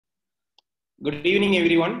Good evening,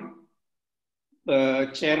 everyone.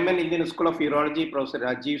 Chairman, Indian School of Urology, Professor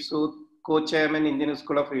Rajiv Sood, Co-Chairman, Indian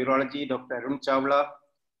School of Urology, Dr. Arun Chawla,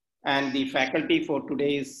 and the faculty for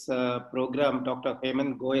today's program, Dr.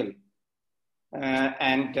 Hemant Goyal,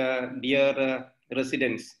 and dear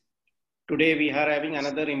residents. Today we are having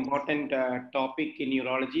another important topic in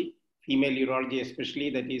urology, female urology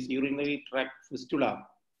especially, that is urinary tract fistula.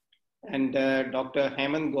 And Dr.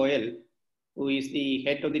 Hemant Goyal, who is the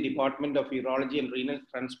head of the Department of Urology and Renal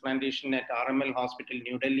Transplantation at RML Hospital,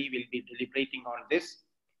 New Delhi, will be deliberating on this.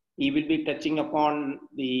 He will be touching upon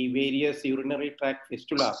the various urinary tract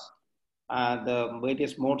fistula, the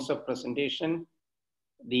various modes of presentation,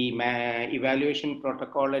 the evaluation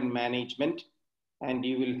protocol and management, and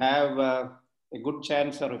you will have a good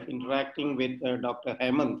chance of interacting with Dr.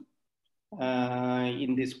 Hemant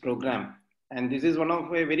in this program. And this is one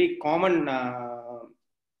of a very common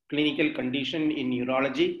clinical condition in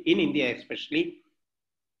urology, in India especially.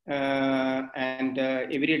 Every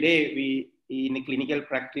day in clinical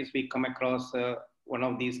practice, we come across one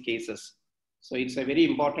of these cases. So it's a very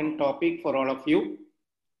important topic for all of you.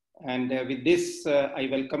 And with this, I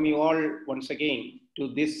welcome you all once again to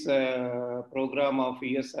this program of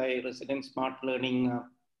USI Resident Smart Learning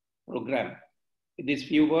program. With these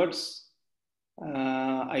few words,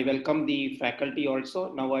 I welcome the faculty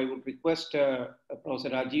also. Now I would request Professor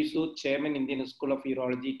Rajiv Sood, Chairman, Indian School of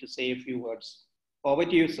Urology, to say a few words. Over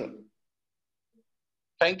to you, sir.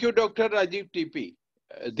 Thank you, Dr. Rajiv TP.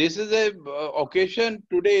 This is a occasion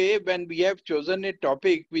today when we have chosen a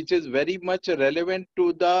topic which is very much relevant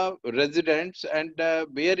to the residents, and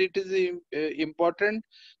where it is important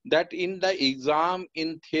that in the exam,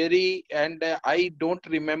 in theory, and I don't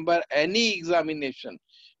remember any examination,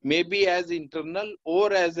 maybe as internal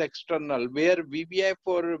or as external, where VBI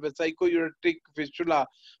for vesicouritic fistula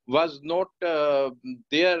was not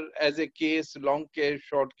there as a case, long case,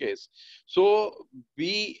 short case. So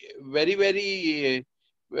we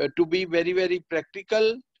to be very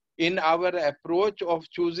practical in our approach of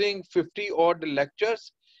choosing 50 odd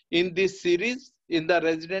lectures in this series, in the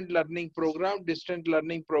resident learning program, distant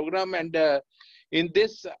learning program, and in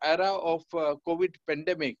this era of COVID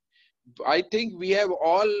pandemic, I think we have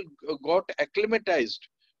all got acclimatized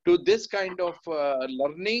to this kind of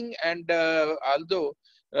learning. And although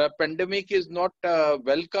pandemic is not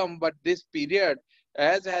welcome, but this period,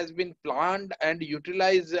 as has been planned and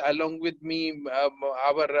utilized along with me,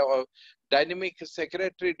 our dynamic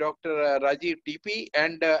secretary, Dr. Rajiv TP,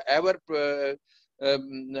 and our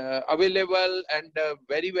available and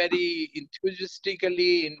very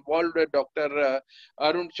enthusiastically involved Dr.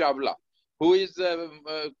 Arun Chawla, who is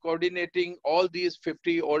coordinating all these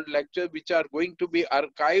 50 old lectures, which are going to be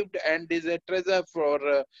archived and is a treasure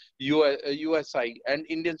for USI and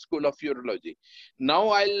Indian School of Urology. Now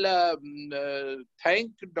I'll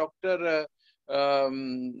thank Dr.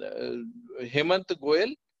 Hemant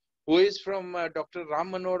Goyal, who is from Dr.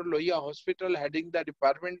 Ram Manohar Lohia Hospital, heading the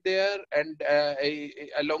department there, and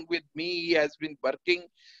along with me, he has been working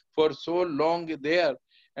for so long there,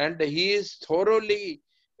 and he is thoroughly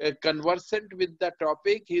conversant with the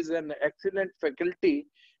topic. He is an excellent faculty,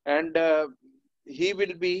 and he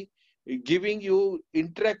will be giving you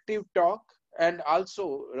interactive talk. And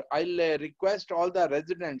also I'll request all the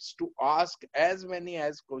residents to ask as many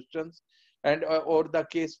as questions and or the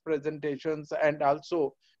case presentations, and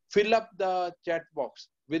also fill up the chat box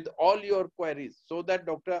with all your queries, so that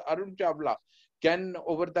Dr. Arun Chawla can,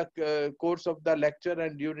 over the course of the lecture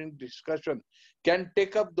and during discussion, can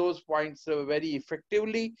take up those points very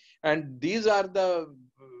effectively. And these are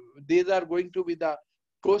going to be the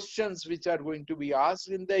questions which are going to be asked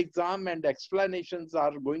in the exam, and explanations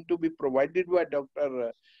are going to be provided by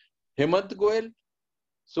Dr. Hemant Goyal.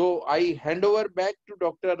 So I hand over back to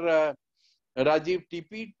Dr. Rajiv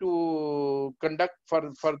TP to conduct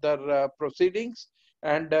further proceedings,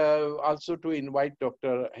 and also to invite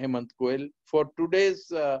Dr. Hemant Goyal for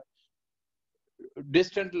today's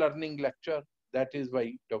distant learning lecture, that is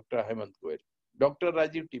by Dr. Hemant Goyal. Dr.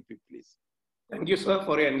 Rajiv TP, please. Thank you, sir,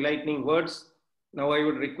 for your enlightening words. Now I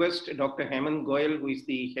would request Dr. Hemant Goyal, who is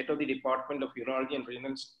the head of the Department of Urology and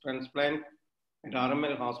Renal Transplant at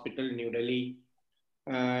RML Hospital, New Delhi,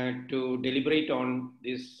 to deliberate on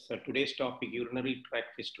this today's topic, urinary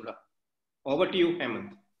tract fistula. Over to you,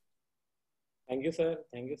 Hemant. Thank you, sir.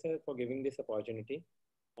 Thank you, sir, for giving this opportunity.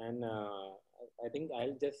 And I think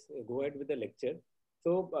I'll just go ahead with the lecture.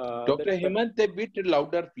 So, Dr. Hemant, a bit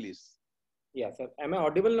louder, please. Yeah, sir. Am I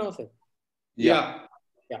audible now, sir? Yeah.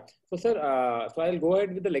 So, sir, so I'll go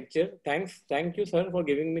ahead with the lecture. Thank you, sir, for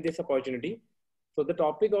giving me this opportunity. So, the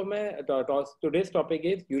topic of my today's topic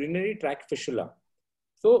is urinary tract fistula.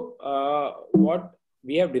 So what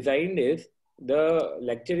we have designed is the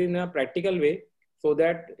lecture in a practical way, so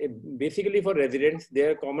that basically for residents,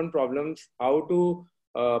 their common problems, how to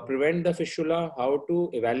prevent the fistula, how to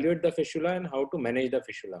evaluate the fistula, and how to manage the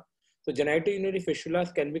fistula. So genitourinary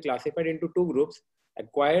fistulas can be classified into two groups: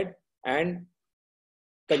 acquired and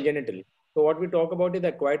congenital. So what we talk about is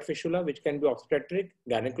acquired fistula, which can be obstetric,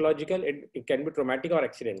 gynecological, it can be traumatic or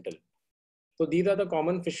accidental. So these are the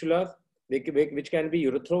common fistulas, which can be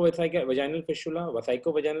urethrovaginal fistula,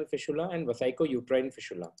 vesicovaginal fistula, and vesicouterine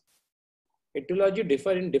fistula. Etiology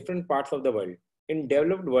differ in different parts of the world. In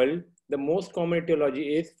developed world, the most common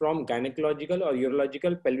etiology is from gynecological or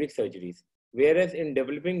urological pelvic surgeries, whereas in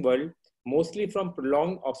developing world, mostly from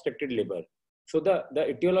prolonged obstructed labor. So the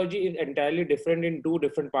etiology is entirely different in two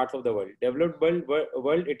different parts of the world. Developed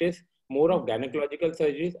world, it is more of gynecological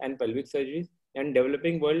surgeries and pelvic surgeries, and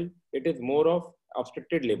developing world, it is more of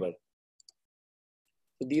obstructed labor.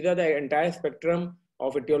 So these are the entire spectrum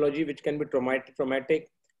of etiology, which can be traumatic,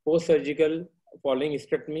 post-surgical, following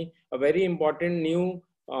hysterectomy. A very important new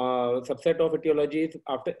subset of etiology is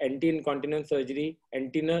after anti-incontinence surgery,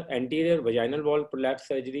 anterior vaginal wall prolapse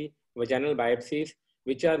surgery, vaginal biopsies,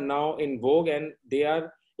 which are now in vogue, and they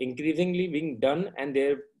are increasingly being done, and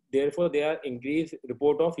therefore they are increased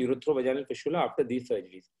report of urethrovaginal fistula after these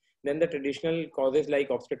surgeries. Then the traditional causes like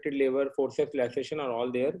obstructed labor, forceps laceration are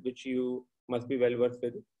all there, which you must be well versed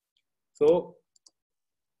with. So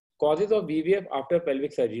causes of VVF after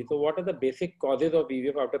pelvic surgery. So what are the basic causes of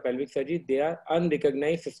VVF after pelvic surgery? They are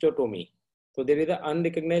unrecognized cystotomy. So there is an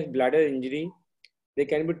unrecognized bladder injury. There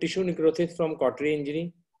can be tissue necrosis from cautery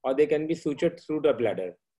injury, or they can be sutured through the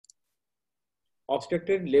bladder.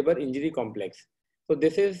 Obstructed labor injury complex. So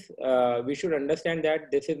this is, we should understand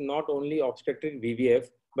that this is not only obstructed VVF,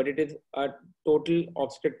 but it is a total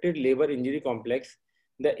obstructed labor injury complex.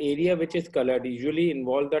 The area which is colored usually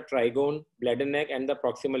involves the trigone, bladder neck, and the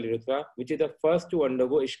proximal urethra, which is the first to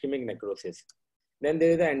undergo ischemic necrosis. Then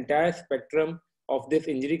there is the entire spectrum of this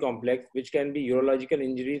injury complex, which can be urological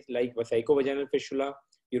injuries like vesicovaginal fistula,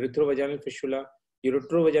 urethrovaginal fistula,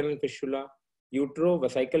 ureterovaginal fistula,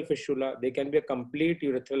 utero-vesical fistula. They can be a complete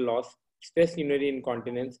urethral loss, stress urinary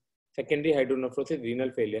incontinence, secondary hydronephrosis,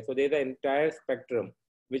 renal failure. So there is the entire spectrum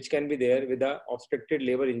which can be there with the obstructed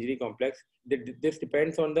labor injury complex. This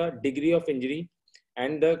depends on the degree of injury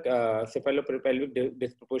and the cephalopelvic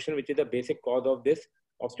disproportion, which is the basic cause of this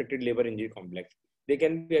obstructed labor injury complex. They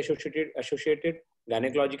can be associated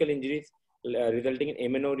gynecological injuries resulting in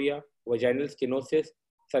amenorrhea, vaginal stenosis,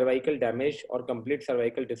 cervical damage or complete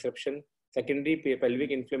cervical disruption, secondary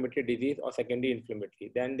pelvic inflammatory disease or secondary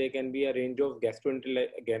inflammatory. Then there can be a range of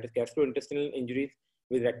gastrointestinal injuries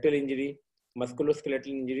with rectal injury, musculoskeletal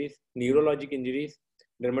injuries, neurologic injuries,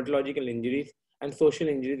 dermatological injuries, and social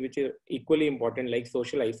injuries, which are equally important, like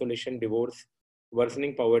social isolation, divorce,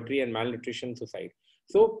 worsening poverty, and malnutrition, suicide.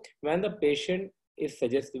 So when the patient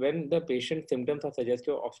when the patient symptoms are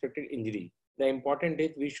suggestive of obstructed injury, the important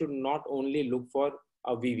is we should not only look for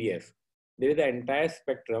a VVF. There is the entire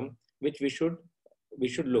spectrum which we should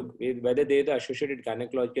look, whether there is the associated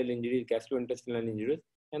gynecological injuries, gastrointestinal injuries,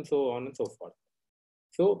 and so on and so forth.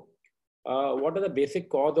 So what are the basic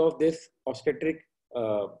cause of this obstetric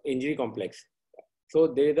injury complex? So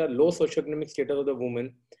there is a low socioeconomic status of the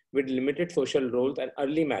woman with limited social roles and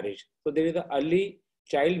early marriage. So there is an early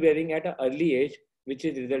childbearing at an early age, which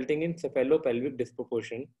is resulting in cephalopelvic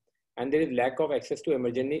disproportion, and there is lack of access to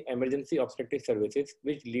emergency obstetric services,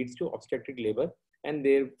 which leads to obstetric labor, and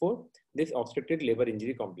therefore this obstetric labor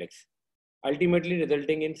injury complex, ultimately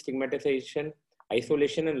resulting in stigmatization,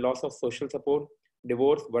 isolation, and loss of social support,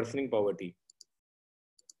 divorce, worsening poverty.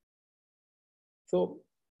 So,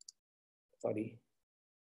 sorry.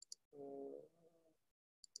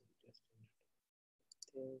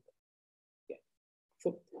 Yeah.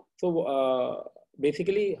 So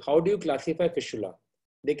basically, how do you classify fistula?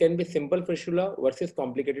 They can be simple fistula versus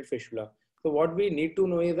complicated fistula. So what we need to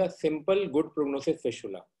know is a simple, good prognosis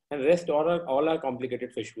fistula, and rest all are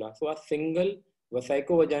complicated fistula. So a single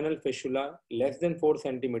vesicovaginal fistula less than 4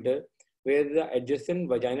 centimeter, where the adjacent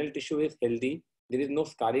vaginal tissue is healthy, there is no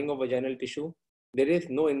scarring of vaginal tissue, there is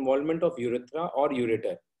no involvement of urethra or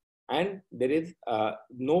ureter, and there is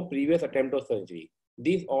no previous attempt of surgery.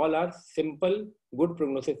 These all are simple, good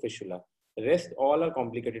prognosis fistula. Rest all are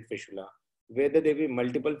complicated fistula. Whether there be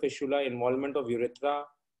multiple fistula, involvement of urethra,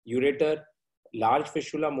 ureter, large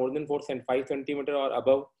fistula more than 5 centimeter or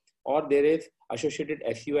above, or there is associated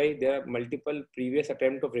SUI, there are multiple previous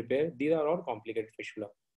attempt of repair. These are all complicated fistula.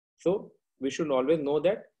 So we should always know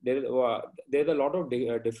that there is a lot of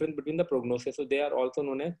difference between the prognosis. So they are also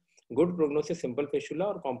known as good prognosis, simple fistula,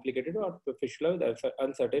 or complicated or fistula with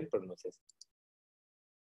uncertain prognosis.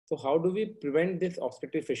 So how do we prevent this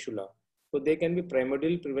obstetric fistula? So there can be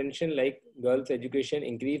primordial prevention like girls' education,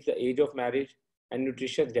 increase the age of marriage, and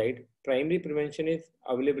nutritious diet. Primary prevention is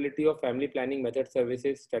availability of family planning method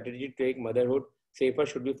services, strategy to take motherhood safer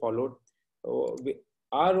should be followed.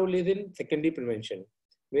 Our role is in secondary prevention,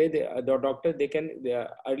 where the doctor, the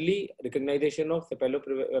early recognition of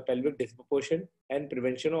pelvic disproportion and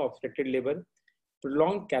prevention of obstructed labor,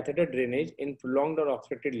 prolonged catheter drainage in prolonged or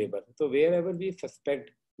obstructed labor. So wherever we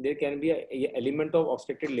suspect there can be an element of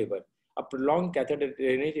obstructed labor, a prolonged catheter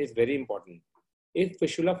drainage is very important. If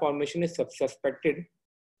fistula formation is suspected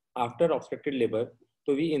after obstructed labor,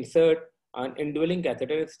 so we insert an indwelling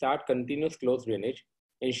catheter and start continuous closed drainage,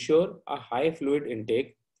 ensure a high fluid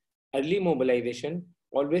intake, early mobilization,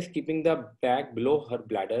 always keeping the bag below her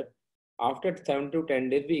bladder. After 7 to 10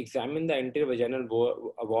 days, we examine the anterior vaginal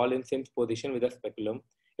wall in Sims position with a speculum.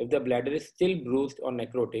 If the bladder is still bruised or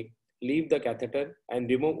necrotic, leave the catheter and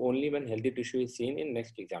remove only when healthy tissue is seen in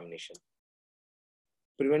next examination.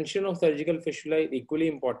 Prevention of surgical fistula is equally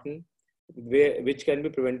important, which can be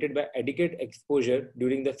prevented by adequate exposure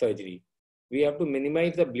during the surgery. We have to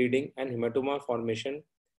minimize the bleeding and hematoma formation,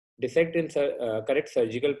 dissect in correct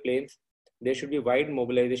surgical planes. There should be wide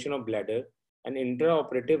mobilization of bladder, and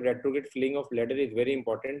intraoperative retrograde filling of bladder is very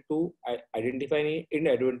important to identify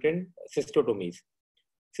inadvertent cystotomies.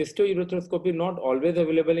 Cystourethropy not always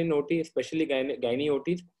available in OT, especially gynae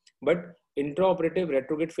OTs, but intraoperative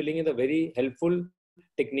retrograde filling is a very helpful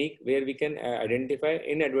technique where we can identify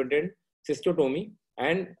inadvertent cystotomy,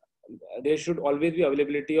 and there should always be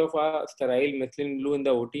availability of a sterile methylene blue in the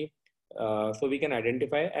OT, so we can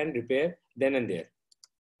identify and repair then and there.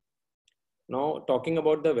 Now talking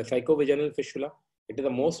about the vesicovaginal fistula, it is the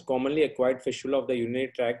most commonly acquired fistula of the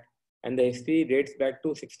urinary tract, and the history dates back to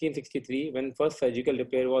 1663 when first surgical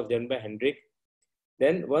repair was done by Hendrick.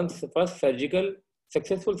 Then once the first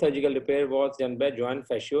successful surgical repair was done by Joan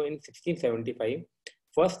Fascio in 1675.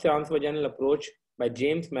 First transvaginal approach by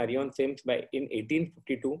James Marion Sims in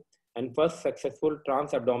 1852, and first successful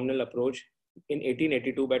transabdominal approach in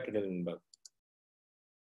 1882 by Trendelenburg.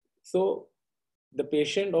 So the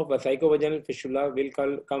patient of vesicovaginal fistula will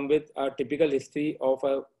come with a typical history of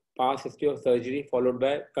a past history of surgery followed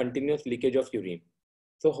by continuous leakage of urine.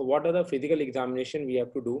 So what are the physical examination we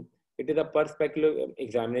have to do? It is a per speculum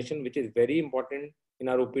examination, which is very important in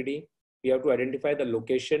our OPD. We have to identify the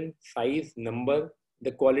location, size, number,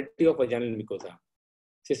 the quality of vaginal mucosa.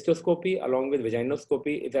 Cystoscopy along with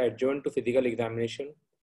vaginoscopy is adjoined to physical examination.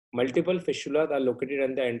 Multiple fistulas are located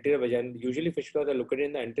in the anterior vaginal. Usually fistulas are located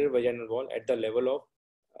in the anterior vaginal wall at the level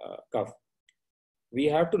of cuff. We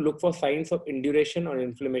have to look for signs of induration or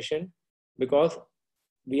inflammation, because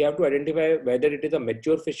we have to identify whether it is a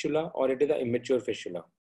mature fistula or it is an immature fistula.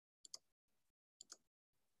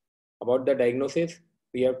 About the diagnosis,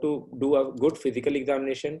 we have to do a good physical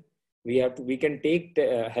examination. We can take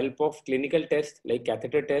the help of clinical tests like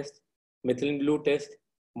catheter test, methylene blue test,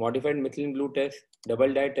 modified methylene blue test,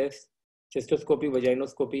 double dye test, cystoscopy,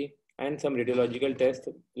 vaginoscopy, and some radiological tests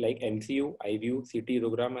like MCU, IVU, CT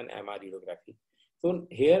urogram, and MR urography. So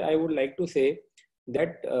here I would like to say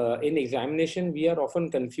that in examination, we are often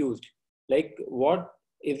confused, like what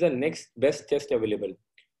is the next best test available.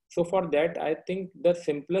 So for that, I think the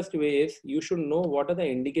simplest way is you should know what are the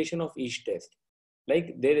indication of each test.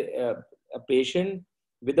 Like a patient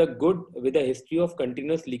with a history of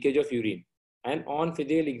continuous leakage of urine, and on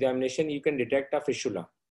physical examination, you can detect a fistula.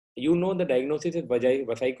 You know the diagnosis is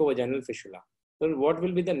vesicovaginal fistula. So what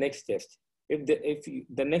will be the next test? If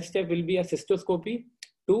the next step will be a cystoscopy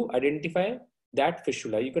to identify that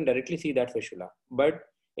fistula, you can directly see that fistula. But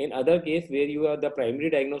in other case where the primary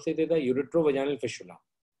diagnosis is a uretrovaginal fistula.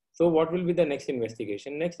 So what will be the next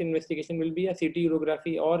investigation? Next investigation will be a CT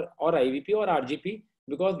urography or IVP or RGP,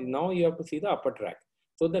 because now you have to see the upper tract.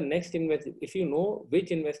 So the next if you know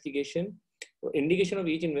which indication of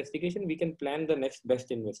each investigation, we can plan the next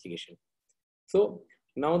best investigation. So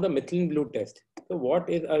now the methylene blue test. So what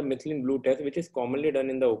is a methylene blue test, which is commonly done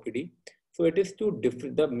in the OPD? So it is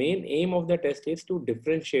the main aim of the test is to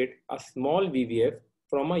differentiate a small VVF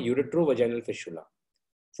from a uretrovaginal fistula.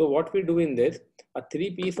 So what we do in this, a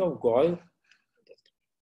 3 piece of gauze.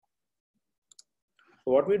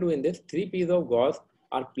 So what we do in this, 3 pieces of gauze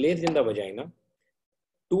are placed in the vagina.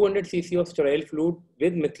 200 cc of sterile fluid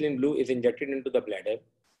with methylene blue is injected into the bladder.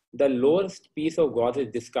 The lowest piece of gauze is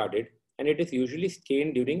discarded, and it is usually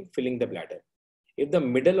stained during filling the bladder. If the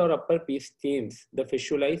middle or upper piece stains, the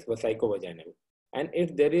fistula is vesicovaginal. And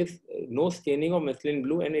if there is no staining of methylene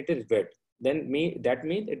blue and it is wet, then that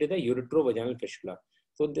means it is a uretrovaginal fistula.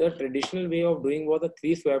 So the traditional way of doing was a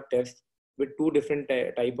 3 swab test with 2 different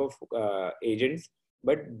type of agents,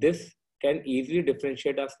 but this can easily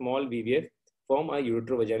differentiate a small VVF from a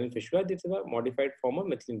ureterovaginal fistula. This is a modified form of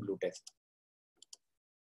methylene blue test.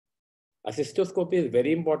 A cystoscopy is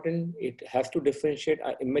very important. It has to differentiate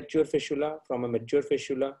an immature fistula from a mature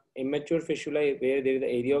fistula. Immature fistula where there is an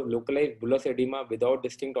area of localized bullous edema without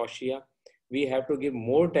distinct ostia. We have to give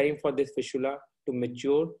more time for this fistula to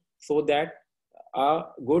mature so that a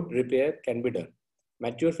good repair can be done.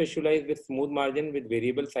 Mature fistula is with smooth margin with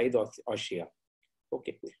variable size ostia.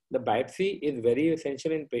 Okay. The biopsy is very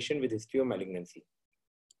essential in patient with history of malignancy.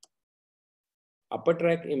 Upper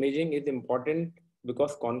tract imaging is important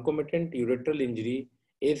because concomitant ureteral injury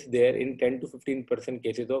is there in 10 to 15%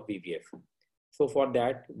 cases of VVF. So for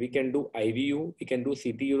that, we can do IVU, we can do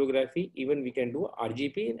CT urography, even we can do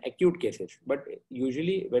RGP in acute cases. But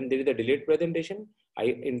usually when there is a delayed presentation,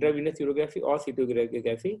 intravenous urography or CT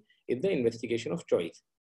urography is the investigation of choice.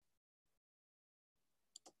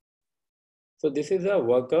 So this is a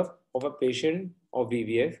workup of a patient of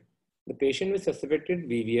VVF. The patient with suspected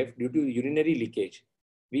VVF due to urinary leakage.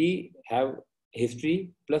 We have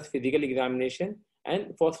history plus physical examination,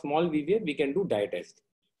 and for small VVF, we can do dye test.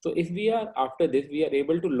 So if we are, after this, we are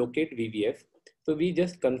able to locate VVF. So we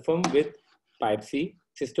just confirm with biopsy,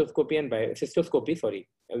 cystoscopy and cystoscopy,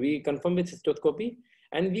 we confirm with cystoscopy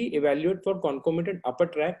and we evaluate for concomitant upper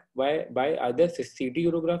tract by either CT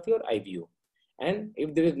urography or IVU. And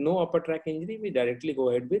if there is no upper tract injury, we directly go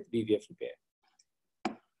ahead with VVF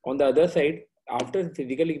repair. On the other side, after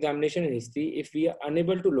physical examination and history, if we are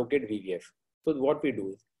unable to locate VVF, so what we do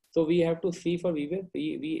is, so we have to see for VVF,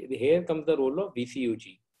 here comes the role of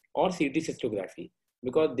VCUG or CT cystography,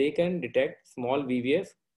 because they can detect small VVF.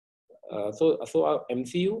 So a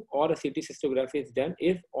MCU or a CT cystography is done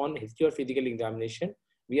if on history or physical examination,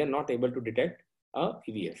 we are not able to detect a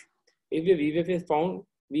VVF. If the VVF is found,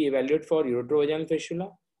 we evaluate for ureterovaginal fistula.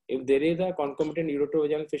 If there is a concomitant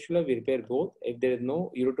ureterovaginal fistula, we repair both. If there is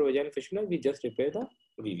no ureterovaginal fistula, we just repair the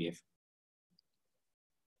VVF.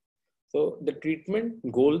 So the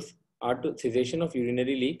treatment goals are to cessation of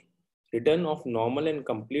urinary leak, return of normal and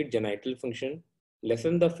complete genital function,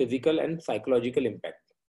 lessen the physical and psychological impact.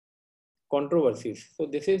 Controversies. So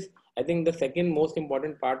this is, I think, the second most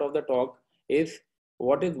important part of the talk is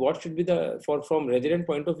what should be the, from resident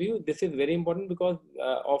point of view, this is very important because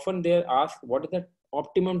often they are asked what is the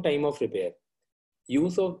optimum time of repair,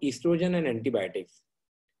 use of estrogen and antibiotics,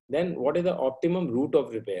 then what is the optimum route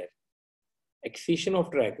of repair, excision of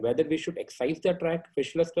tract, whether we should excise the tract,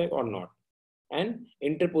 fistulous tract or not, and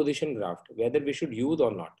interposition graft, whether we should use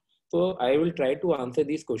or not. So I will try to answer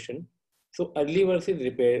these questions. So early versus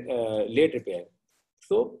repair, late repair.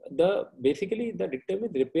 So basically the dictum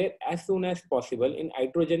is repair as soon as possible in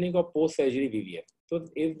iatrogenic or post-surgery VVF. So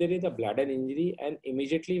if there is a bladder injury and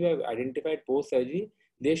immediately we have identified post-surgery,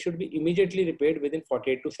 they should be immediately repaired within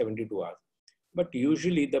 48 to 72 hours. But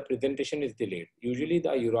usually the presentation is delayed. Usually the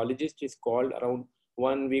urologist is called around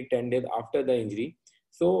 1 week, 10 days after the injury.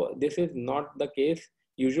 So this is not the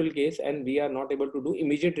usual case, and we are not able to do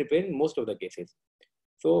immediate repair in most of the cases.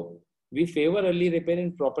 So we favor early repair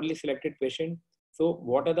in properly selected patient. So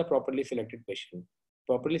what are the properly selected patient?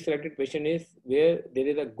 Properly selected patient is where there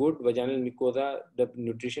is a good vaginal mucosa, the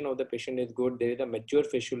nutrition of the patient is good, there is a mature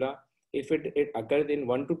fistula. If it occurs in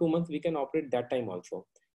 1 to 2 months, we can operate that time also.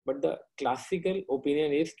 But the classical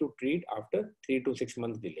opinion is to treat after 3 to 6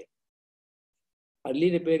 months delay.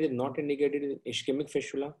 Early repair is not indicated in ischemic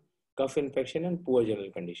fistula, cuff infection, and poor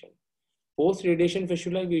general condition. Post-radiation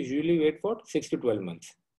fistula, we usually wait for 6 to 12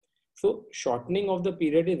 months. So shortening of the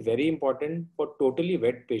period is very important for totally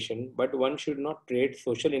wet patient, but one should not trade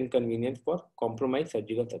social inconvenience for compromised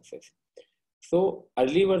surgical success. So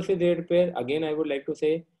early versus late repair, again, I would like to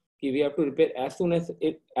say we have to repair as soon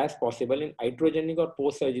as possible in iatrogenic or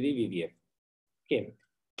post-surgery VVF. Okay.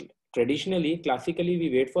 Traditionally, classically, we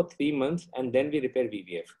wait for 3 months and then we repair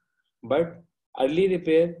VVF. But early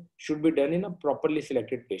repair should be done in a properly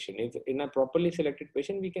selected patient. If in a properly selected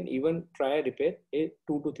patient, we can even try a repair in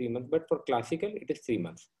 2 to 3 months. But for classical, it is 3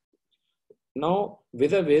 months. Now,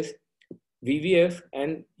 vis-a-vis VVF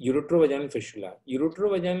and ureterovaginal fistula.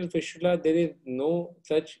 Ureterovaginal fistula, there is no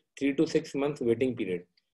such 3 to 6 months waiting period.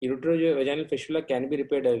 Ureterovaginal fistula can be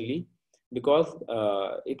repaired early because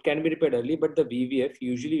it can be repaired early, but the VVF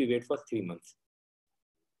usually we wait for 3 months.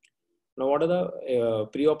 Now, what are the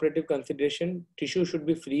preoperative consideration? Tissue should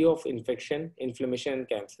be free of infection, inflammation, and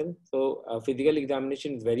cancer. So physical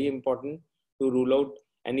examination is very important to rule out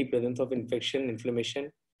any presence of infection,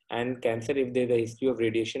 inflammation, and cancer. If there is a history of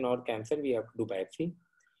radiation or cancer, we have to do biopsy.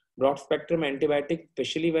 Broad spectrum antibiotic,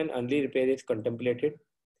 especially when early repair is contemplated.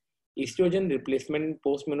 Estrogen replacement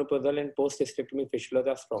postmenopausal and post-hysterectomy fistulas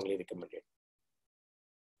are strongly recommended.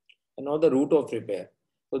 And now the route of repair.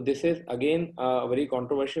 So this is again a very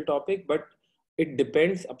controversial topic, but it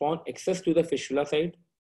depends upon access to the fistula site,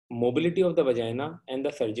 mobility of the vagina, and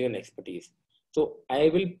the surgeon expertise. So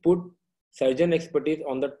I will put surgeon expertise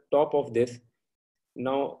on the top of this.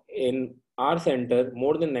 Now in our center,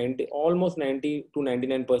 more than 90, almost 90 to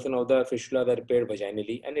 99% of the fistulas are repaired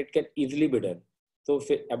vaginally, and it can easily be done. So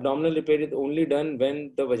abdominal repair is only done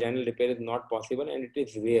when the vaginal repair is not possible, and it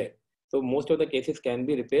is rare. So most of the cases can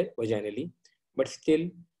be repaired vaginally, but still,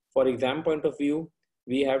 for exam point of view,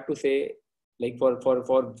 we have to say, like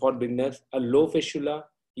for beginners, a low fistula,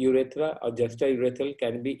 urethra or justa urethral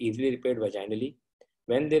can be easily repaired vaginally.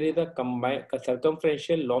 When there is a combined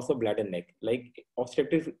circumferential loss of bladder neck, like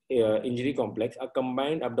obstetric injury complex, a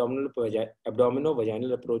combined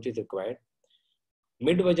abdomino-vaginal approach is required.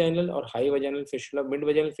 Mid-vaginal or high vaginal fistula,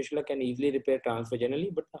 mid-vaginal fistula can easily repair transvaginally,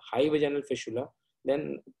 but the high vaginal fistula,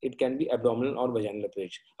 then it can be abdominal or vaginal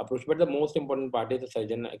approach. But the most important part is the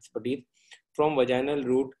surgeon expertise. From vaginal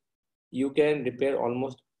route, you can repair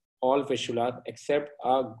almost all fistulas except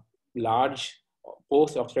a large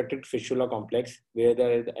post-obstetric fistula complex where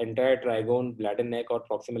the entire trigone, bladder neck, or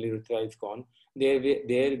proximal urethra is gone. There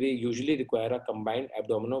we usually require a combined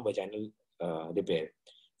abdomino-vaginal repair.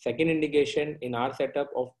 Second indication in our setup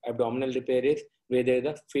of abdominal repair is where there is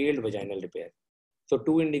a failed vaginal repair. So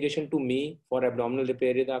two indication to me for abdominal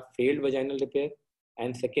repair is a failed vaginal repair,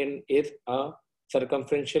 and second is a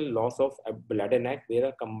circumferential loss of bladder neck where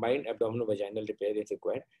a combined abdomino-vaginal repair is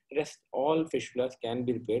required. Rest all fistulas can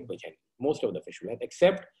be repaired vaginally, most of the fistulas,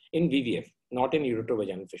 except in VVF, not in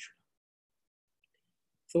ureterovaginal fistula.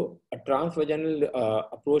 So a transvaginal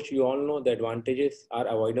approach, you all know the advantages are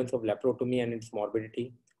avoidance of laparotomy and its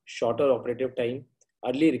morbidity, shorter operative time,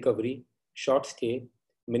 early recovery, short stay,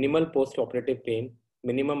 minimal post-operative pain,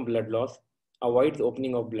 minimum blood loss, avoids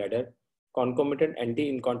opening of bladder, concomitant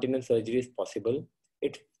anti-incontinence surgery is possible.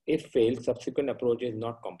 If failed, subsequent approach is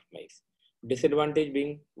not compromised. Disadvantage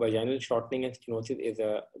being vaginal shortening and stenosis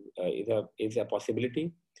is a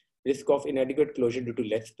possibility. Risk of inadequate closure due to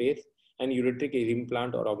less space, and ureteric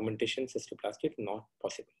implant or augmentation cystoplasty is not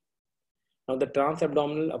possible. Now the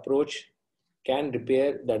transabdominal approach can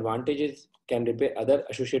repair, the advantages can repair other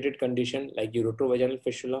associated conditions like ureterovaginal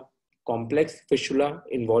fistula, complex fistula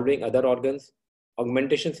involving other organs,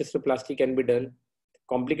 augmentation cystoplasty can be done,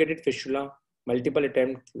 complicated fistula, multiple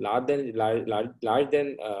attempts larger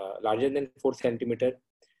than 4 centimeter,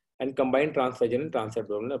 and combined transvaginal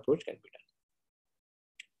transabdominal approach can be done.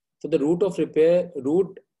 So the route of repair,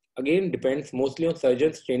 again depends mostly on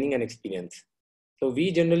surgeon's training and experience. So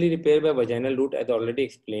we generally repair by vaginal route, as already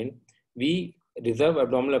explained. We reserve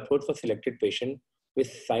abdominal approach for selected patient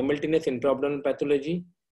with simultaneous intra-abdominal pathology,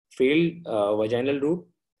 failed vaginal route,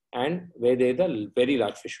 and where there is a very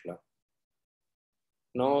large fistula.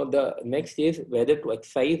 Now the next is whether to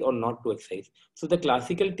excise or not to excise. So the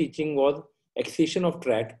classical teaching was excision of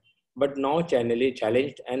tract, but now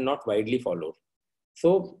challenged and not widely followed.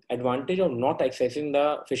 So advantage of not excising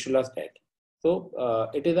the fistula tract. So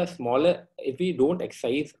it is a smaller, if we don't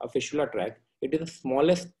excise a fistula tract, it is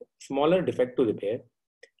a smaller defect to repair,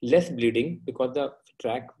 less bleeding because the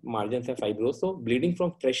tract margins are fibrous. So bleeding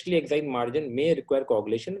from freshly excised margin may require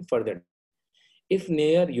coagulation further. If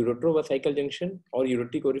near uretrovesical junction or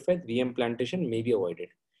ureteric orifice, reimplantation may be avoided.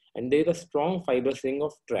 And there is a strong fibrous ring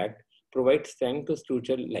of tract provides strength to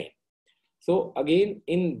suture line. So again,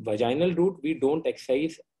 in vaginal route, we don't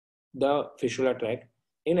excise the fistula tract.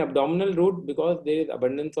 In abdominal route, because there is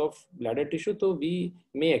abundance of bladder tissue, so we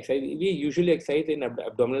may excise. We usually excise in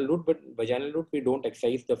abdominal route, but vaginal route, we don't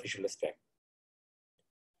excise the fistula tract.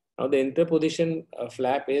 Now the interposition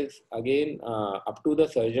flap is again up to the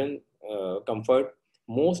surgeon comfort.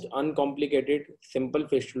 Most uncomplicated, simple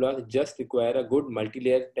fistulas just require a good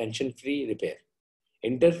multi-layer tension-free repair.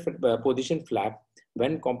 Interposition flap,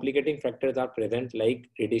 when complicating factors are present like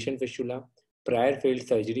radiation fistula, prior failed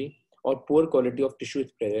surgery, or poor quality of tissue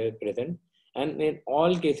is present, and in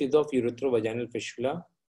all cases of ureterovaginal fistula,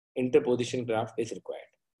 interposition graft is required.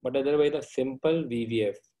 But otherwise, a simple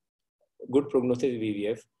VVF, good prognosis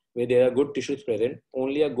VVF, where there are good tissues present,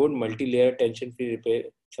 only a good multi-layer tension-free repair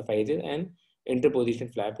suffices, and interposition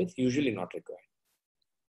flap is usually not required.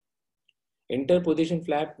 Interposition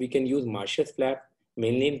flap, we can use Marcius flap,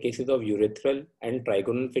 mainly in cases of urethral and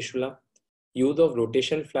trigonal fistula. Use of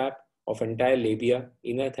rotation flap of entire labia,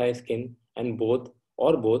 inner thigh skin, and both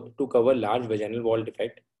to cover large vaginal wall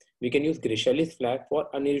defect. We can use Grishelli's flap for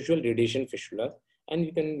unusual radiation fistulas, and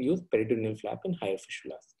we can use peritoneal flap in higher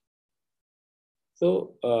fistulas. So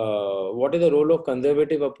what is the role of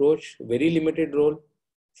conservative approach? Very limited role.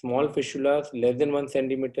 Small fistulas less than 1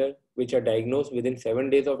 centimeter, which are diagnosed within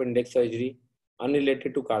 7 days of index surgery,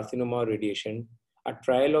 unrelated to carcinoma or radiation. A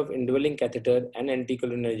trial of indwelling catheter and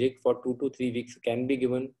anticholinergic for 2 to 3 weeks can be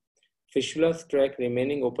given. Fistula tract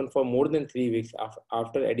remaining open for more than 3 weeks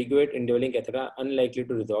after adequate indwelling catheter unlikely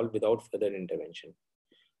to resolve without further intervention.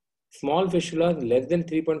 Small fistulas less than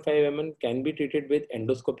 3.5 mm can be treated with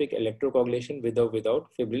endoscopic electrocoagulation with or without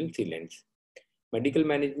fibrin sealants. Medical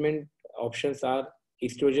management options are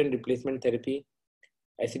estrogen replacement therapy,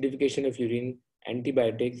 acidification of urine,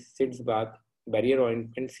 antibiotics, SIDS bath, barrier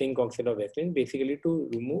ointment, zinc oxide of Vaseline, basically to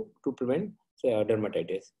prevent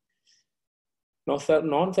dermatitis. Now,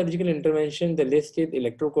 non-surgical intervention, the list is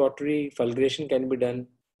electrocautery fulguration can be done,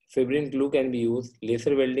 fibrin glue can be used,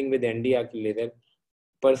 laser welding with ND-arc laser.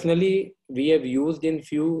 Personally, we have used in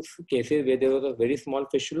few cases where there was a very small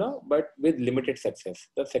fistula, but with limited success.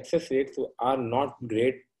 The success rates are not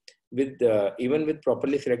great with even with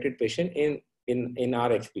properly selected patient in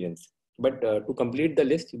our experience. But to complete the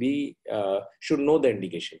list, we should know the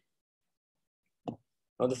indication.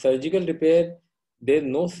 Now, the surgical repair, there is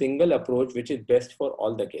no single approach which is best for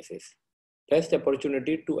all the cases. Best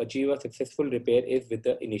opportunity to achieve a successful repair is with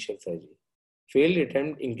the initial surgery. Failed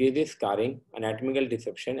attempt increases scarring, anatomical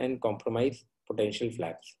disruption, and compromise potential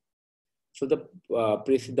flaps. So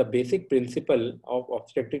the basic principle of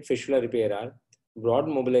obstetric fistula repair are broad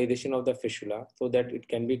mobilization of the fistula so that it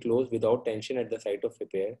can be closed without tension at the site of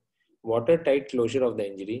repair, watertight closure of the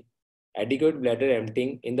injury, adequate bladder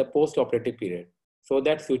emptying in the post-operative period so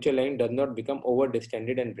that suture line does not become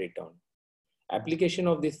over-distended and break down. Application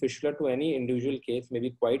of this fistula to any individual case may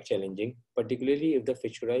be quite challenging, particularly if the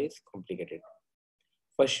fistula is complicated.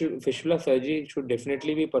 Fistula surgery should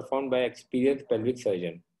definitely be performed by an experienced pelvic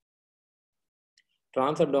surgeon.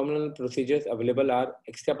 Transabdominal procedures available are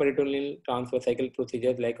extraperitoneal transvesical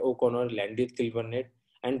procedures like O'Connor, Landis, Kilburnet,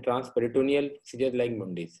 and transperitoneal procedures like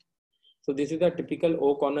Mundis. So this is a typical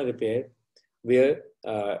O'Connor repair where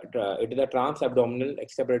it is a transabdominal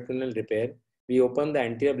extraperitoneal repair. We open the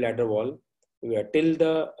anterior bladder wall till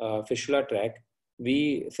the fistula tract.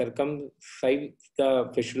 We circumcise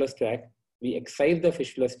the fistula tract. We excise the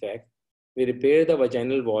fistula tract. We repair the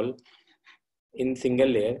vaginal wall in single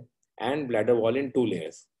layer and bladder wall in 2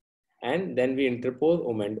 layers. And then we interpose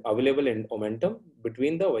available omentum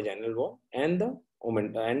between the vaginal wall and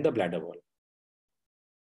the bladder wall.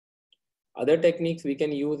 Other techniques we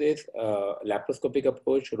can use is laparoscopic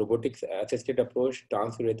approach, robotics assisted approach,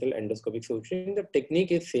 transurethral endoscopic suturing. The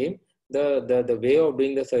technique is same. The way of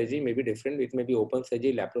doing the surgery may be different. It may be open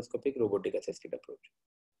surgery, laparoscopic, robotic assisted approach.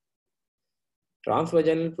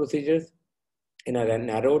 Transvaginal procedures in a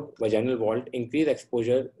narrowed vaginal vault increase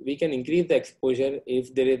exposure. We can increase the exposure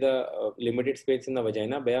if there is a limited space in the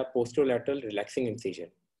vagina by a posterolateral relaxing incision.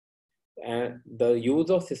 And the use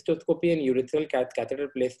of cystoscopy and urethral catheter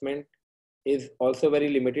placement is also very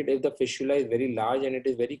limited if the fistula is very large and it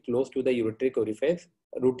is very close to the ureteric orifice.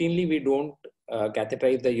 Routinely, we don't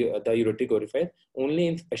catheterize the ureteric orifice, only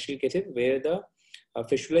in special cases where the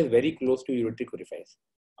fistula is very close to ureteric orifice.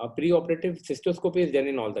 A preoperative cystoscopy is done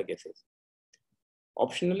in all the cases.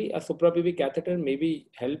 Optionally, a suprapubic catheter may be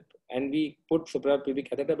helped, and we put suprapubic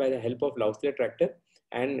catheter by the help of Lausler tractor.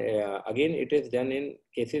 And again, it is done in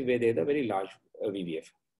cases where there is a very large VVF.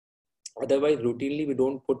 Otherwise, routinely, we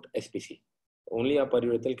don't put SPC, only a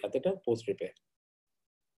periurethral catheter post-repair.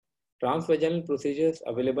 Transvaginal procedures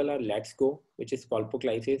available are LATSCO, which is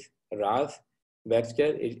colpoclysis, RAS,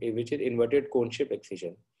 Webster, which is inverted cone-shaped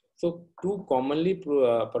excision. So, two commonly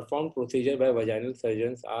performed procedures by vaginal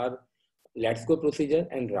surgeons are LATSCO procedure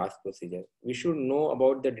and RAS procedure. We should know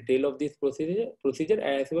about the detail of this procedure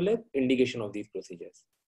as well as indication of these procedures.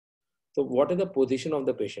 So what is the position of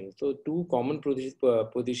the patient? So two common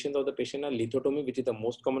positions of the patient are lithotomy, which is the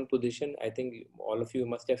most common position. I think all of you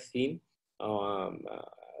must have seen.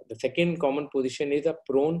 The second common position is a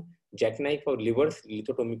prone jackknife or reverse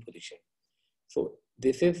lithotomy position. So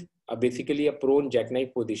this is basically a prone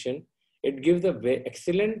jackknife position. It gives a very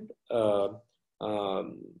excellent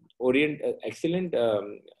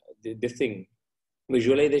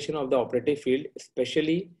visualization of the operative field,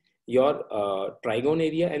 especially your trigone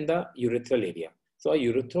area and the urethral area. So a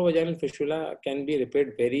uretrovaginal fistula can be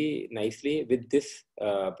repaired very nicely with this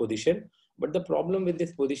position. But the problem with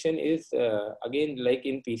this position is, again, like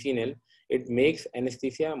in PCNL, it makes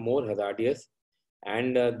anesthesia more hazardous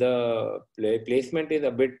and the placement is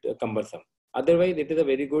a bit cumbersome. Otherwise, it is a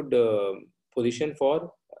very good position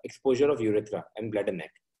for exposure of urethra and bladder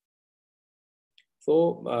neck.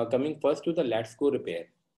 So coming first to the LATSCO repair.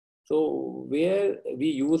 So where we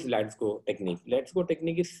use Let's Go technique. Let's Go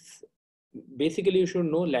technique is basically, you should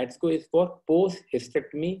know, Let's Go is for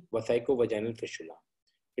post-hysterectomy vesico-vaginal fistula.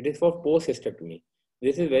 It is for post-hysterectomy.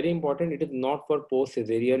 This is very important. It is not for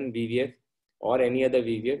post-cesarean VVF or any other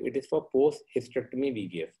VVF. It is for post-hysterectomy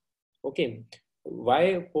VVF. Okay.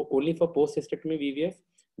 Why only for post-hysterectomy VVF?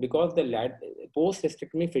 Because the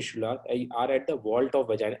post-hysterectomy fistula are at the vault of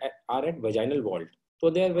vagina, are at vaginal vault. So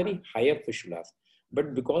they are very higher fistulas.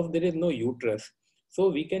 But because there is no uterus, so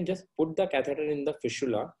we can just put the catheter in the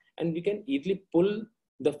fistula and we can easily pull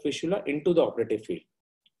the fistula into the operative field.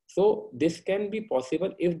 So this can be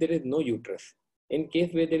possible if there is no uterus. In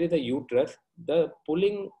case where there is a uterus, the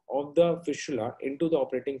pulling of the fistula into the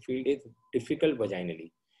operating field is difficult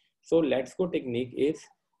vaginally. So Let's Go technique is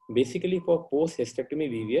basically for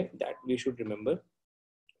post-hysterectomy VVF, that we should remember.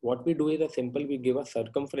 What we do is a simple, we give a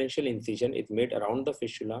circumferential incision, it's made around the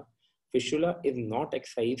fistula. Fistula is not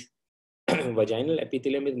excised. Vaginal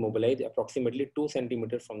epithelium is mobilized approximately 2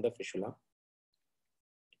 centimeters from the fistula.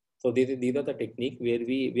 So these are the technique where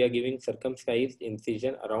we are giving circumcised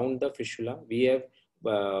incision around the fistula. We have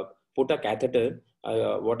put a catheter,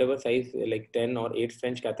 whatever size, like 10 or 8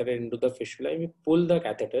 French catheter into the fistula, and we pull the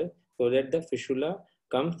catheter so that the fistula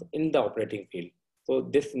comes in the operating field. So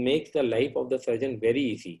this makes the life of the surgeon very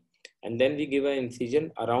easy. And then we give an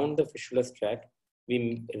incision around the fistula tract.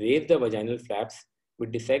 We raise the vaginal flaps. We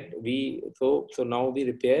dissect. So now we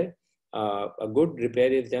repair. A good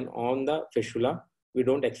repair is done on the fistula. We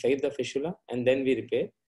don't excise the fistula, and then we repair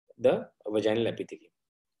the vaginal epithelium.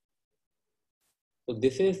 So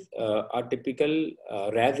this is a typical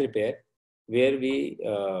RAS repair, where we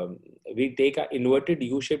take an inverted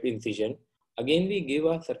U-shaped incision. Again, we give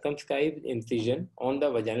a circumscribed incision on the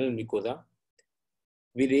vaginal mucosa.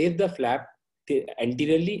 We raise the flap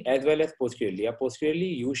anteriorly as well as posteriorly. A posteriorly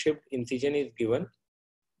U-shaped incision is given.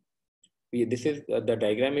 This is the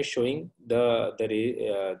diagram is showing the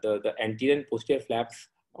anterior and posterior flaps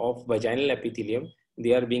of vaginal epithelium.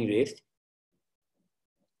 They are being raised.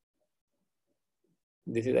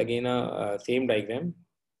 This is again a same diagram.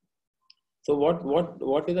 So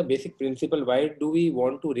what is the basic principle? Why do we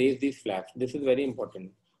want to raise these flaps? This is very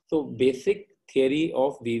important. So basic theory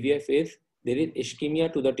of VVF is there is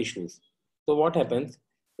ischemia to the tissues. So what happens?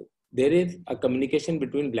 There is a communication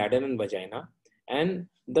between bladder and vagina, and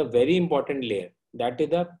the very important layer, that is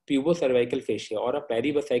the pubocervical fascia or a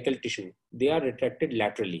perivesical tissue, they are retracted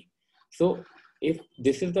laterally. So if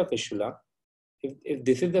this is the fistula, if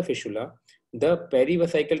this is the fistula, the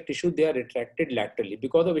perivesical tissue, they are retracted laterally.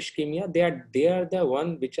 Because of ischemia, they are the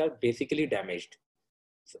one which are basically damaged.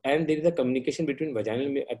 And there is a communication between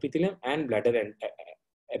vaginal epithelium and bladder and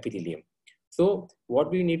epithelium. So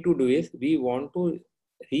what we need to do is we want to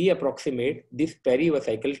reapproximate this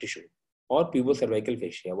perivesical tissue or pubocervical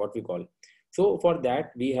fascia, what we call. So for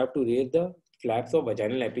that, we have to raise the flaps of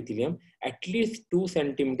vaginal epithelium at least 2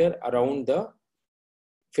 centimeters around the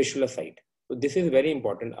fistula site. So this is very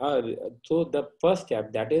important. So the first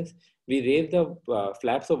step, that is, we raise the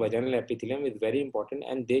flaps of vaginal epithelium, is very important,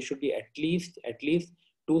 and they should be at least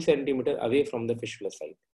 2 centimeters away from the fistula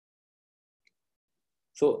site.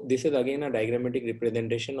 So this is again a diagrammatic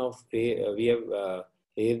representation of we have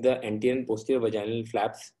raised the anterior and posterior vaginal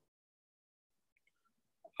flaps.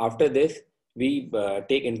 After this, we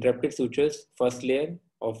take interrupted sutures, first layer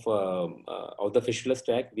of the fistula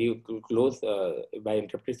tract. We close by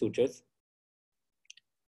interrupted sutures.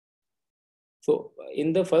 So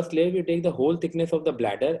in the first layer, we take the whole thickness of the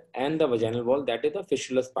bladder and the vaginal wall, that is the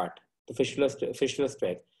fistulous part, the fistulous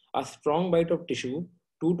tract. A strong bite of tissue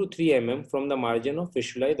 2 to 3 mm from the margin of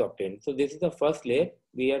fistula is obtained. So this is the first layer.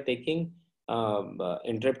 We are taking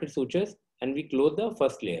interrupted sutures and we close the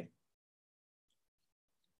first layer.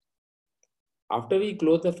 After we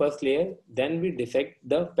close the first layer, then we dissect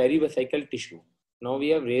the perivesical tissue. Now we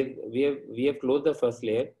have closed the first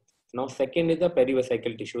layer. Now second is the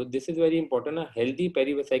perivesical tissue. This is very important. A healthy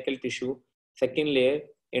perivesical tissue, second layer,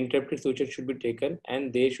 interrupted suture should be taken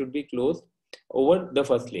and they should be closed over the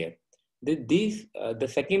first layer. The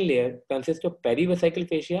second layer consists of perivesical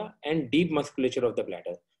fascia and deep musculature of the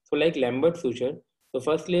bladder. So like Lambert suture, the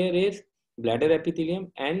first layer is bladder epithelium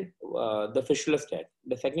and the fistula tract.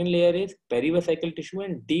 The second layer is perivesical tissue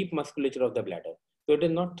and deep musculature of the bladder. So it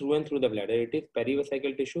is not through and through the bladder. It is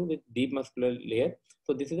perivesical tissue with deep muscular layer.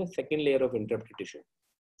 So this is the second layer of interrupted tissue.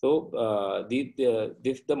 So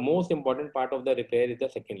the most important part of the repair is the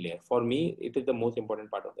second layer. For me, it is the most important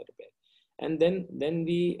part of the repair. And then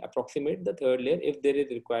we approximate the third layer. If there is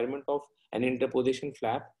requirement of an interposition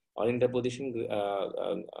flap or interposition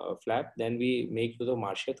flap, then we make use of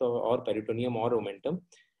Marcius or peritoneum or omentum,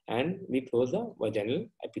 and we close the vaginal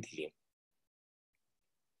epithelium.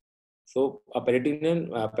 So a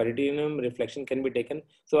peritoneum reflection can be taken.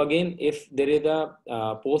 So again, if there is a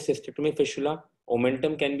post-hysterectomy fistula,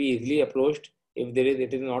 omentum can be easily approached. If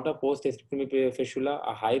it is not a post-hysterectomy fistula,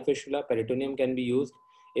 a high fistula, peritoneum can be used.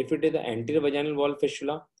 If it is the anterior vaginal wall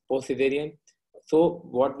fistula, post-cesarean, so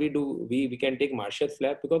what we do, we can take Marshall's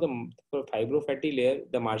flap, because for fibrofatty layer,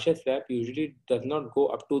 the Marshall's flap usually does not go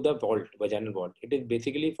up to the vault, vaginal wall. It is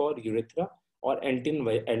basically for urethra or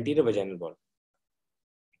anterior vaginal wall.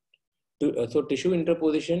 So tissue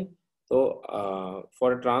interposition. So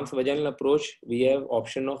for a transvaginal approach, we have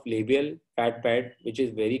option of labial fat pad, which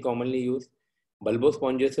is very commonly used.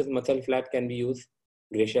 Bulbospongious muscle flap can be used.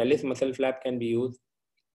 Gracialis muscle flap can be used.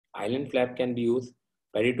 Island flap can be used.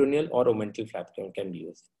 Peritoneal or omental flap can be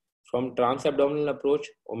used. From transabdominal approach,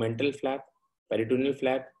 omental flap, peritoneal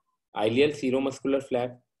flap, ileal seromuscular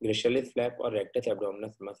flap, gracialis flap, or rectus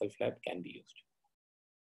abdominis muscle flap can be used.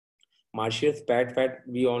 Marshall's fat,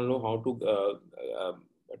 we all know how to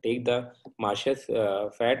take the Marshall's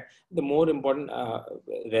fat. The more important,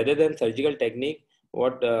 rather than surgical technique,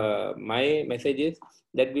 what my message is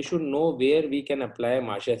that we should know where we can apply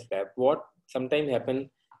Marshall's fat. What sometimes happen,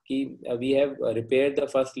 we have repaired the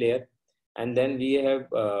first layer, and then we have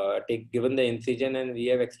given the incision and we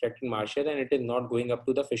have extracted Marshall, and it is not going up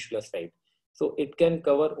to the fistula side. So it can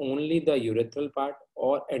cover only the urethral part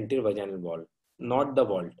or anterior vaginal wall, not the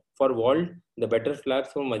vault. For vault, the better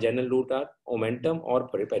flaps from vaginal root are omentum or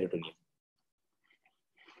peritoneum.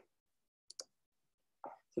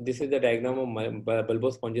 So this is the diagram of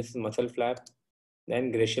bulbospongious muscle flap.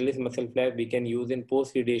 Then gracialis muscle flap we can use in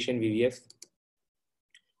post-radiation VVF.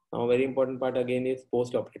 Now, very important part again is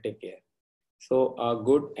post-operative care. So a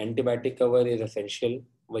good antibiotic cover is essential.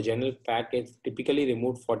 Vaginal pack is typically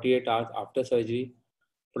removed 48 hours after surgery.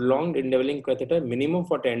 Prolonged indwelling catheter, minimum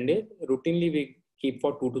for 10 days. Routinely, we keep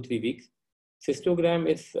for 2 to 3 weeks. Cystogram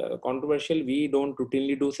is controversial. We don't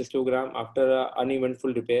routinely do cystogram after an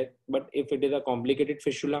uneventful repair. But if it is a complicated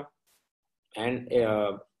fistula, and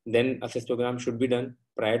then a cystogram should be done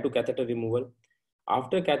prior to catheter removal.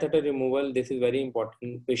 After catheter removal, this is very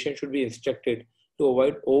important. Patient should be instructed to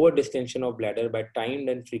avoid over distension of bladder by timed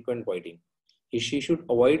and frequent voiding. She should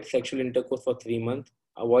avoid sexual intercourse for 3 months,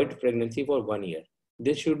 avoid pregnancy for 1 year.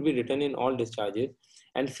 This should be written in all discharges.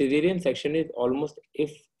 And cesarean section is almost,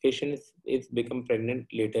 if patient is become pregnant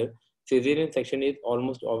later, cesarean section is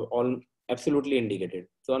almost all absolutely indicated.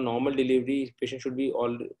 So a normal delivery, patient should be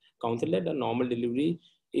all counseled that a normal delivery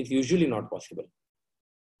is usually not possible.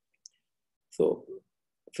 So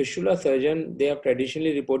fistula surgeon, they have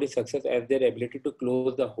traditionally reported success as their ability to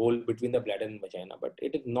close the hole between the bladder and vagina. But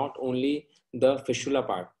it is not only the fistula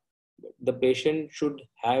part. The patient should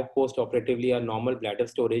have post-operatively a normal bladder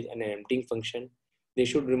storage and an emptying function. They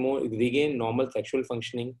should regain normal sexual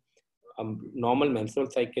functioning, normal menstrual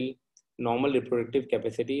cycle, normal reproductive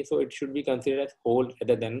capacity. So it should be considered as whole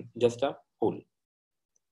rather than just a hole.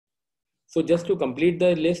 So just to complete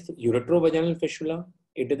the list, uretrovaginal fistula,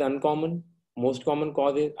 it is uncommon. Most common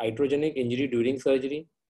cause is iatrogenic injury during surgery.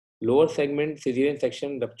 Lower segment cesarean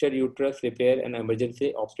section, ruptured uterus repair, and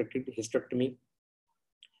emergency obstetric hysterectomy.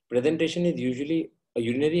 Presentation is usually a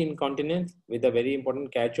urinary incontinence with a very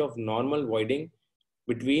important catch of normal voiding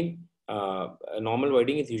between normal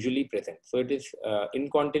voiding is usually present. So it is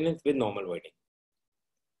incontinence with normal voiding.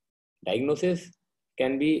 Diagnosis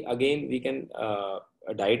can be, again, we can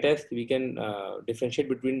a dye test, we can differentiate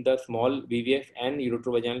between the small VVF and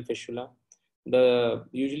uretrovaginal fistula. The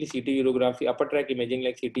usually CT urography, upper tract imaging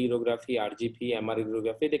like CT urography, RGP, MR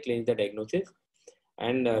urography, they claim the diagnosis.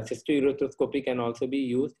 And cystourethropy can also be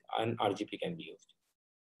used, and RGP can be used.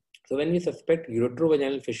 So when we suspect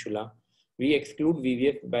uretrovaginal fistula, we exclude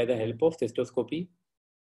VVF by the help of cystoscopy,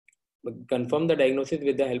 confirm the diagnosis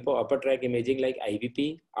with the help of upper tract imaging like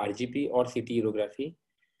IVP, RGP, or CT urography.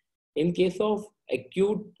 In case of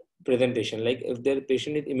acute presentation, like if the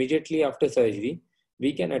patient is immediately after surgery,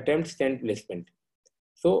 we can attempt stent placement.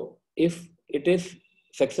 So if it is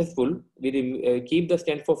successful, we keep the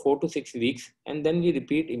stent for 4 to 6 weeks, and then we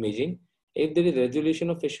repeat imaging. If there is resolution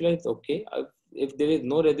of fistula, it's okay. If there is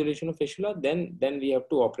no resolution of fistula, then we have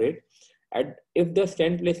to operate. And if the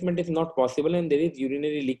stent placement is not possible and there is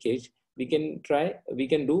urinary leakage, we can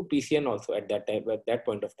do PCN also at that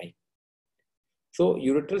point of time. So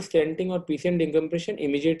ureteral stenting or PCN decompression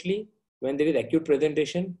immediately when there is acute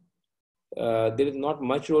presentation. There is not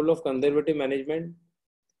much role of conservative management.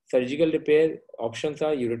 Surgical repair options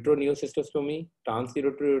are uretroneocystostomy,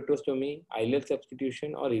 transureterostomy, ileal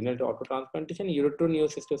substitution, or renal autotransplantation.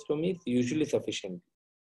 Uretroneocystostomy is usually sufficient.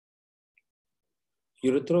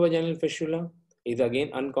 Uretrovaginal fistula. is again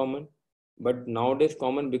uncommon, but nowadays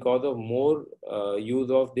common because of more use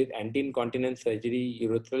of this anti-incontinence surgery,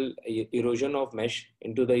 urethral erosion of mesh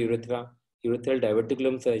into the urethra, urethral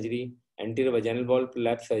diverticulum surgery, anterior vaginal wall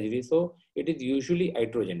prolapse surgery. So it is usually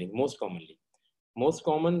iatrogenic, most commonly. Most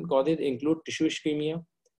common causes include tissue ischemia,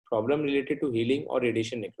 problem related to healing or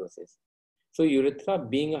radiation necrosis. So urethra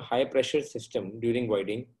being a high pressure system during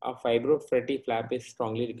voiding, a fibro-fatty flap is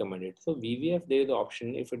strongly recommended. So VVF, there is the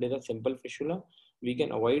option. If it is a simple fistula, we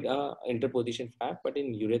can avoid a interposition flap, but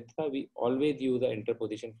in urethra, we always use the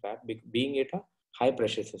interposition flap being it a high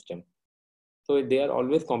pressure system. So they are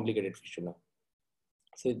always complicated fistula.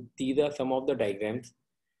 So these are some of the diagrams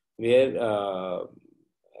where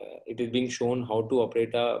it is being shown how to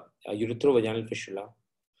operate a urethrovaginal fistula.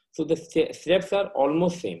 So the steps are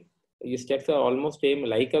almost same. Your steps are almost same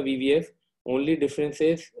like a VVF. Only difference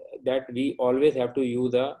is that we always have to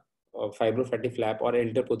use a fibrofatty flap or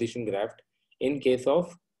interposition graft in case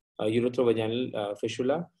of urethrovaginal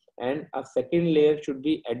fistula, and a second layer should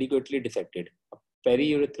be adequately dissected.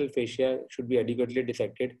 Periurethral fascia should be adequately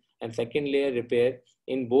dissected, and second layer repair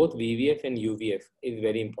in both VVF and UVF is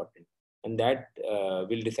very important, and that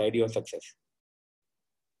will decide your success.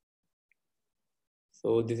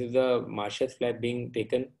 So this is the Marshall's flap being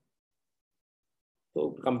taken.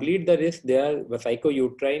 So complete the risk, there are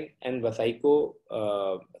vesico-uterine and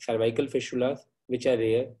vesico-cervical fistulas, which are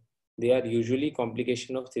rare. They are usually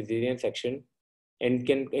complication of cesarean section, and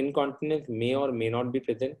incontinence may or may not be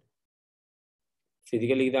present.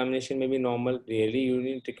 Physical examination may be normal, rarely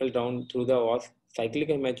urine trickle down through the os. Cyclic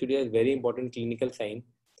hematuria is very important clinical sign,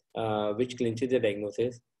 which clinches the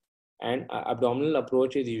diagnosis. And abdominal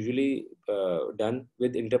approach is usually done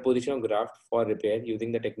with interposition of graft for repair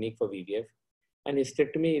using the technique for VVF. And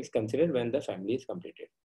hysterectomy is considered when the family is completed.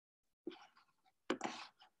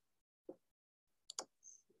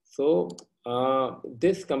 So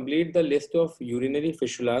this complete the list of urinary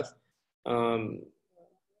fistulas. Dr.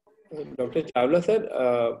 Chawla sir,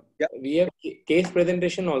 yeah. We have case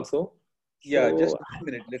presentation also. Yeah, So, just a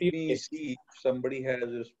minute. Let me see if somebody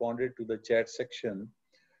has responded to the chat section.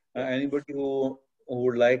 Anybody who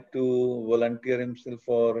would like to volunteer himself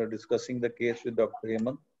for discussing the case with Dr.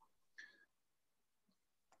 Hemant?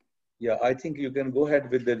 Yeah, I think you can go ahead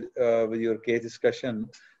with the with your case discussion.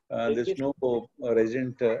 There's no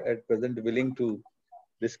resident at present willing to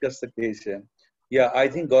discuss the case. Yeah, I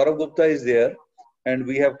think Gaurav Gupta is there, and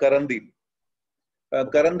we have Karandeep.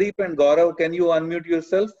 Karandeep and Gaurav, can you unmute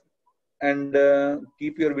yourself and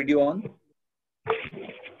keep your video on?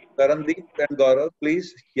 Karandeep and Gaurav,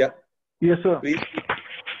 please. Yeah. Yes, sir. Please.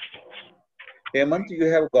 Hemant, you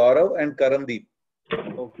have Gaurav and Karandeep.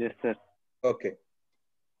 Okay, sir. Okay.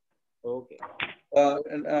 Okay.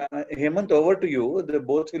 Hemant, over to you. They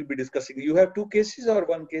both will be discussing. You have two cases or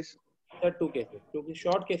one case? Sir, two cases. Two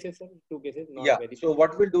short cases, sir. Two cases. Not yeah. Very so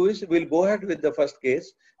what we'll do is we'll go ahead with the first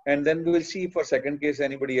case, and then we'll see for second case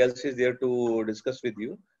anybody else is there to discuss with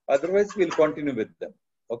you. Otherwise, we'll continue with them.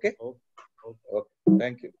 Okay. Okay.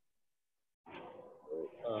 Thank you.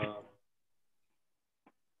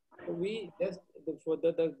 We just for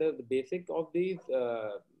the basic of these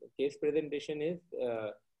case presentation is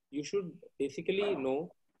you should basically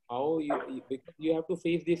know how because you have to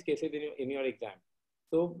face these cases in your exam.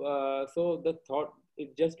 So so the thought is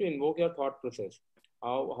just to invoke your thought process,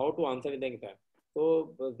 how to answer in the exam.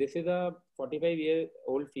 So this is a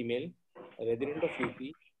 45-year-old female, a resident of UP,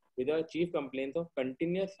 with a chief complaint of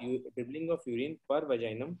continuous dribbling of urine per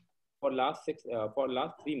vaginum for last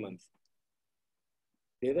 3 months.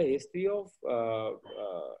 There's a history of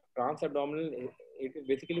transabdominal. It is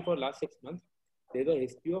basically for last 6 months. There's a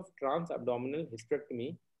history of transabdominal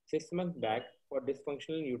hysterectomy 6 months back for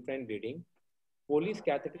dysfunctional uterine bleeding. Foley's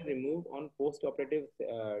catheter removed on post-operative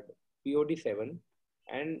POD7,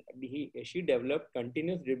 and she developed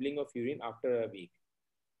continuous dribbling of urine after a week.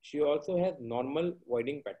 She also has normal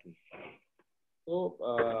voiding pattern. So,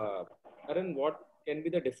 Karan, what can be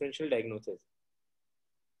the differential diagnosis?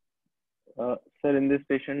 Sir, in this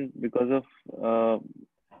patient, because of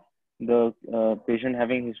the patient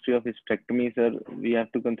having history of hysterectomy, sir, we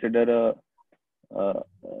have to consider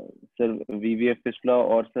sir, VVF fistula,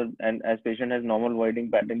 or sir, and as patient has normal voiding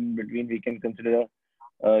pattern in between, we can consider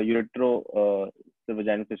vaginal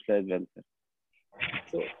fistula as well, sir.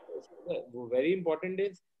 So very important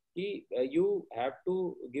is you have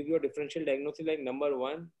to give your differential diagnosis like number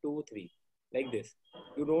 1, 2, 3, like this.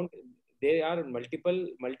 You don't. There are multiple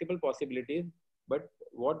possibilities, but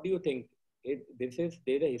what do you think? There's a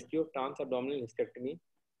history of transabdominal hysterectomy.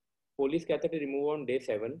 Foley's catheter removed on day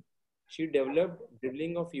 7. She developed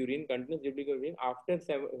dribbling of urine, continuous dribbling of urine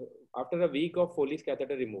after a week of Foley's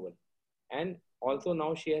catheter removal. and also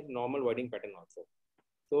now she has normal voiding pattern also.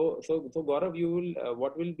 So Gaurav, you will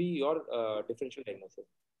what will be your differential diagnosis?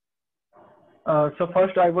 So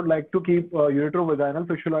first, I would like to keep ureterovaginal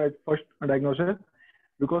fistula as first diagnosis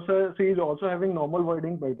because she is also having normal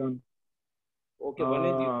voiding pattern. Okay, one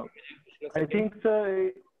is I think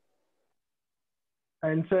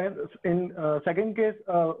and in second case,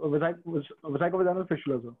 vesicovaginal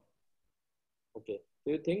fistula. Sir. Okay,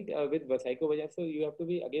 so you think with vesicovaginal, so you have to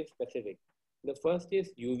be again specific. The first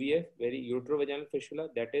is UVF, very ureterovaginal fistula.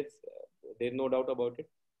 That is, there's no doubt about it.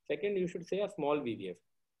 Second, you should say a small VVF,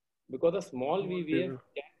 because a small VVF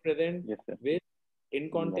can present with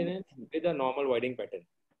incontinence with a normal voiding pattern.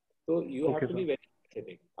 So you have to be very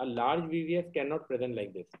specific. A large VVF cannot present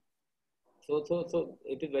like this. So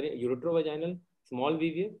it is very ureterovaginal, small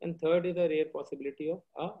VVF, and third is a rare possibility of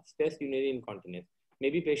a stress urinary incontinence.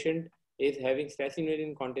 Maybe patient is having stress urinary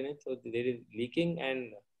incontinence, so there is leaking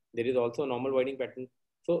and there is also a normal voiding pattern.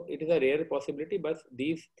 So it is a rare possibility, but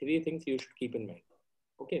these three things you should keep in mind.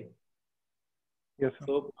 Okay. Yes, sir.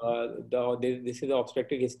 So this is the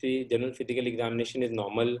obstetric history. General physical examination is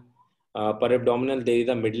normal. Per abdominal, there is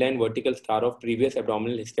a midline vertical scar of previous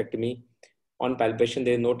abdominal hysterectomy. On palpation,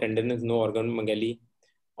 there is no tenderness, no organomegaly.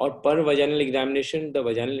 Or per vaginal examination, the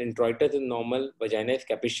vaginal introitus is normal, vagina is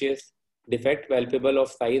capacious, defect palpable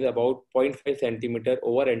of size about 0.5 centimeter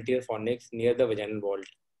over anterior fornix near the vaginal vault.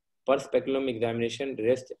 Per speculum examination,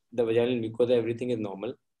 rest the vaginal mucosa, everything is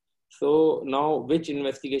normal. So now, which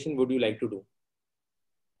investigation would you like to do?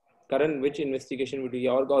 Karan, which investigation would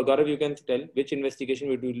you, or Gaurav, you can tell, which investigation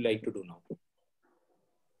would you like to do now?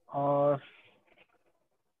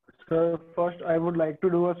 So first, I would like to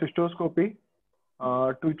do a cystoscopy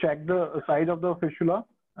to check the size of the fistula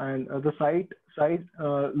and the size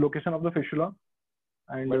location of the fistula.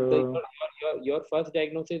 And but your first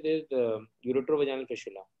diagnosis is ureterovaginal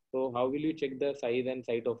fistula. So how will you check the size and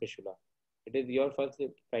site of fistula? It is your first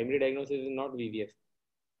primary diagnosis is not VVF.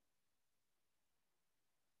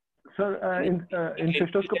 Sir, in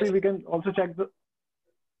cystoscopy, we can also check the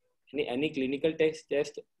any clinical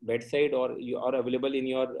test bedside or you are available in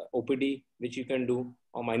your OPD which you can do,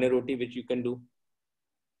 or minor OT which you can do.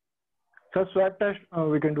 Sir, swab test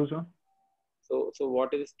we can do, sir. So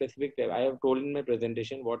what is specific? I have told in my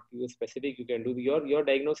presentation what specific you can do. Your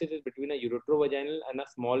diagnosis is between a ureterovaginal and a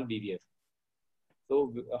small VVF.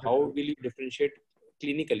 So how will you differentiate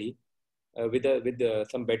clinically with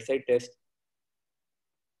some bedside test?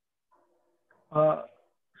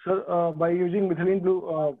 Sir, by using methylene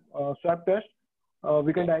blue swab test,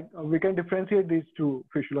 we can differentiate these two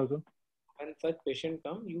fistulas. Sir. When such patient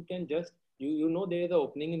come, you can just you know there is an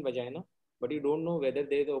opening in vagina, but you don't know whether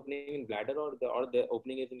there is an opening in bladder or the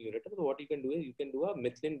opening is in ureter. So what you can do is you can do a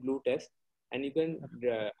methylene blue test, and you can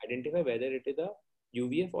identify whether it is a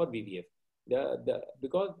UVF or VVF.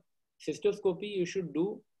 Because cystoscopy you should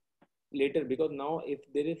do later, because now if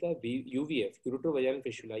there is a UVF, ureterovaginal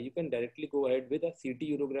fistula, you can directly go ahead with a CT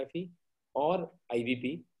urography or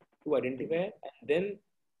IVP to identify, and then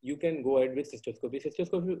you can go ahead with cystoscopy.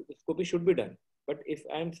 Cystoscopy should be done, but if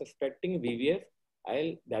I am suspecting VVF,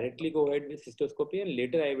 I'll directly go ahead with cystoscopy, and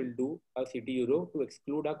later I will do a CT uro to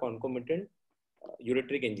exclude a concomitant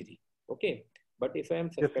ureteric injury. Okay, but if I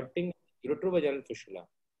am suspecting ureterovaginal fistula,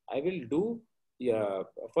 I will do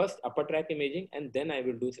first upper tract imaging and then I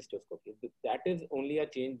will do cystoscopy. That is only a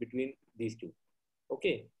change between these two.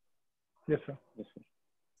 Okay. Yes, sir. Yes, sir.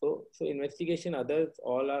 So investigation others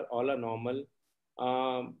all are normal.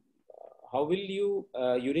 How will you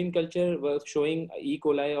urine culture was showing E.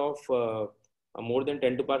 coli of more than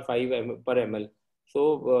 10 to the power 5 per ml.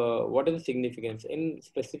 So what is the significance? In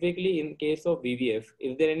specifically in case of VVF,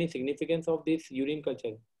 is there any significance of this urine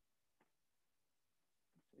culture?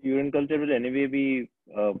 Urine culture will anyway be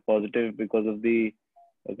positive because of the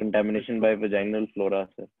contamination by vaginal flora,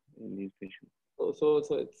 sir, in these patients. So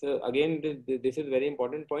it's again this is very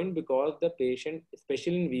important point, because the patient,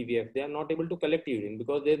 especially in VVF, they are not able to collect urine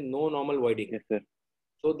because there is no normal voiding. Yes, sir.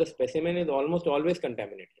 So the specimen is almost always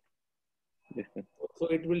contaminated. Yes, sir. So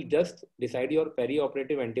it will just decide your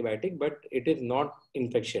perioperative antibiotic, but it is not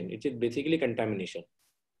infection. It is basically contamination.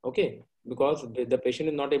 Okay, because the patient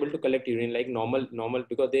is not able to collect urine like normal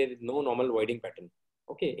because there is no normal voiding pattern.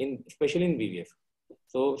 Okay, especially in VVF.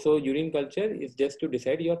 So urine culture is just to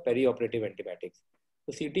decide your perioperative antibiotics.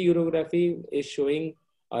 So CT urography is showing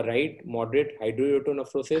a right moderate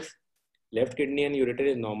hydroureteronephrosis, left kidney and ureter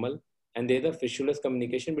is normal, and there is a fistulous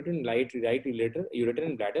communication between right ureter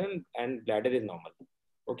and bladder is normal.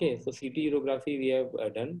 Okay, so CT urography we have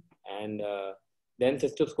done, and then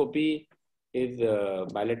cystoscopy. is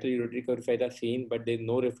bilateral ureteric orifice are seen, but there is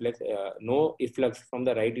no efflux from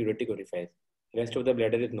the right ureteric orifice. Rest of the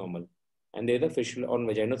bladder is normal. And there is a fistula on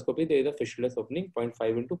vaginoscopy. There is a fistulous opening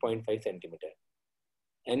 0.5 into 0.5 centimeter.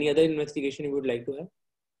 Any other investigation you would like to have?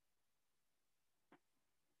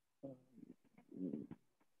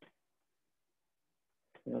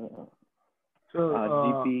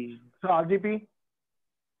 RGP. So RGP.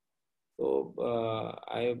 So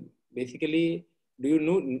I basically, do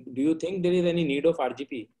you think there is any need of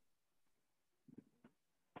RGP?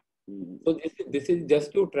 So this is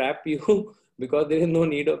just to trap you because there is no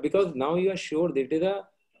need of, because now you are sure that it is a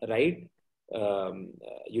right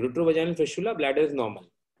ureterovaginal fistula, bladder is normal.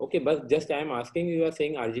 Okay, but just I am asking, you are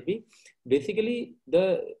saying RGP. Basically,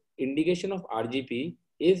 the indication of RGP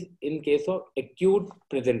is in case of acute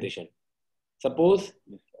presentation. Suppose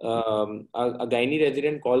a gynae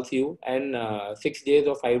resident calls you and 6 days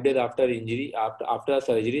or 5 days after injury, after a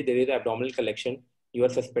surgery, there is abdominal collection. You are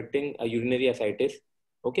suspecting a urinary ascites.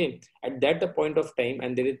 Okay, at that point of time,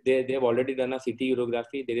 and they have already done a CT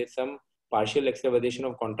urography. There is some partial extravasation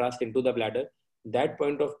of contrast into the bladder. That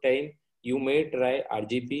point of time, you may try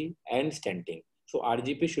RGP and stenting. So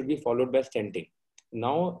RGP should be followed by stenting.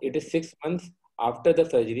 Now it is 6 months after the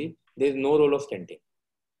surgery. There is no role of stenting.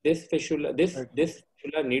 This fistula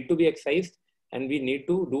need to be excised, and we need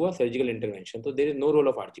to do a surgical intervention. So there is no role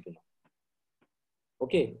of RGP now.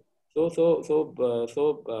 Okay. So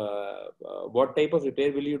what type of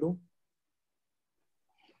repair will you do?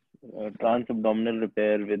 Transabdominal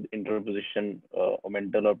repair with interposition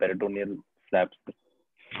omental or peritoneal flaps.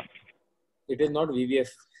 It is not VVF.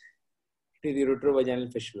 It is ureterovaginal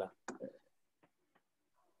fistula.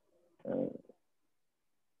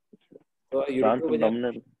 So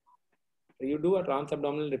Transabdominal. You do a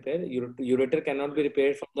transabdominal repair. Ureter cannot be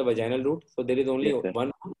repaired from the vaginal route. So there is only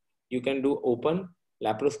one. You can do open,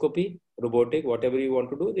 laparoscopy, robotic, whatever you want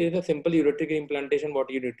to do. There is a simple ureteric implantation. What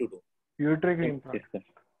you need to do? Ureteric implant. Yes,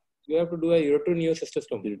 you have to do a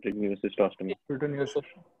ureteroneocystostomy. Ureteroneocystomy.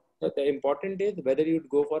 So the important is whether you would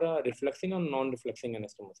go for a refluxing or non-refluxing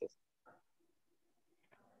anastomosis.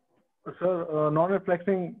 Sir,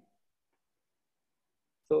 non-refluxing.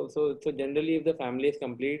 So generally, if the family is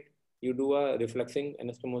complete, you do a refluxing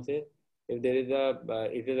anastomosis. If there is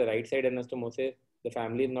it is a right side anastomosis, the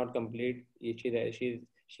family is not complete.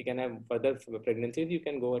 She can have further pregnancies. You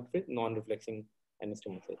can go with non-refluxing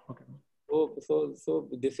anastomosis. Okay. So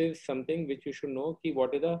this is something which you should know.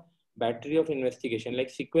 What is the battery of investigation, like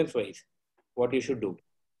sequence wise, what you should do.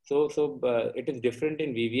 So it is different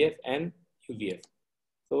in VVF and UVF.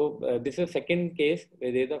 So this is a second case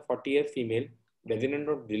where there is a 40-year female resident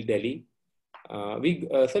of Delhi.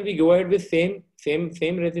 Sir, we go ahead with same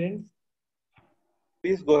residents.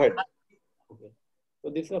 Please go ahead. Okay. So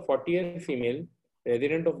this is a 40-year female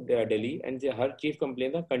resident of Delhi, and her chief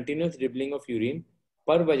complaints are continuous dribbling of urine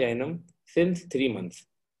per vaginum since 3 months.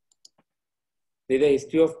 There is a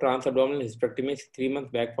history of transabdominal hysterectomy 3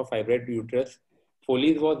 months back for fibroid uterus.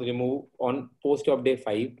 Follies was removed on post-op day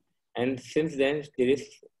 5, and since then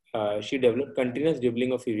she developed continuous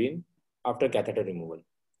dribbling of urine after catheter removal.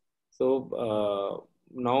 So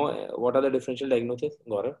now, what are the differential diagnoses,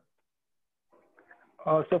 Gaurav?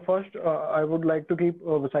 So first, I would like to keep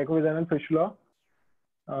vesicovaginal fistula.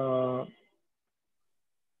 So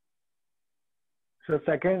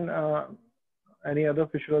second, any other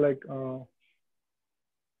fistula like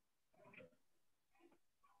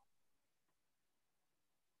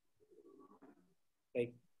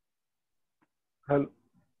hello.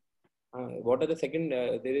 What are the second?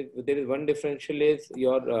 There is one differential is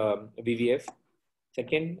your VVF.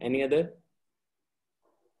 Second, any other?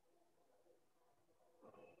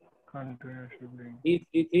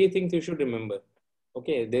 Three things you should remember.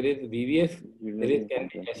 Okay, there is VVF, there can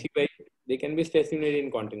be SUI, there can be stress urinary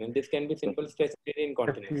incontinence. This can be simple stress urinary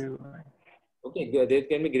incontinence. Okay, there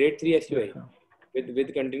can be grade 3 SUI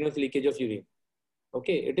with continuous leakage of urine.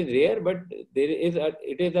 Okay, it is rare, but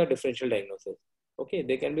it is a differential diagnosis. Okay,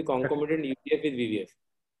 they can be concomitant UVF with VVF.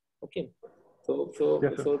 Okay, so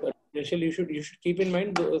the differential you should keep in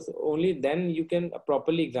mind. Only then you can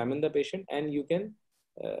properly examine the patient and you can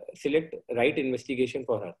select right investigation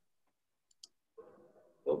for her.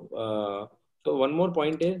 So one more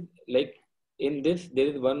point is, like in this, there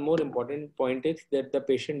is one more important point is that the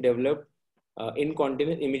patient developed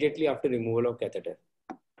incontinence immediately after removal of catheter.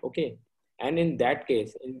 Okay, and in that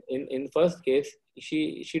case, in first case,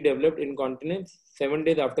 she developed incontinence 7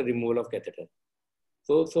 days after removal of catheter.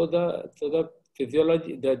 So the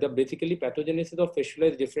physiology, the basically pathogenesis of fistula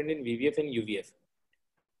is different in VVF and UVF.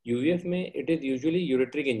 UVF it is usually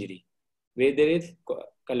ureteric injury, where there is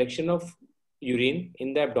collection of urine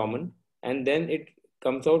in the abdomen, and then it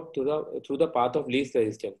comes out through the path of least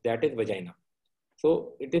resistance, that is vagina.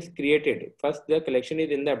 So it is created. First, the collection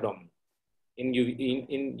is in the abdomen, in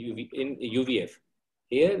UVF.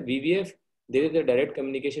 Here, VVF, there is a direct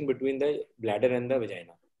communication between the bladder and the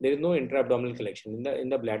vagina. There is no intra-abdominal collection. In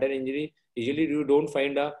the bladder injury, usually you don't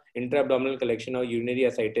find a intra-abdominal collection or urinary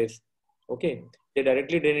ascites. Okay, they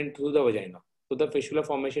directly drain into the vagina. So the fistula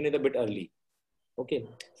formation is a bit early. Okay,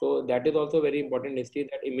 so that is also very important history,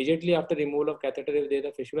 that immediately after removal of catheter, if there is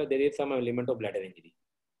a fistula, there is some element of bladder injury.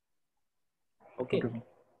 Okay.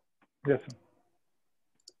 Yes, sir.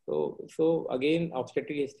 So again,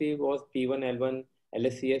 obstetric history was P1, L1,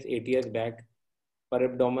 LSCS 8 years back. Per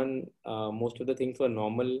abdomen, most of the things were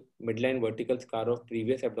normal. Midline vertical scar of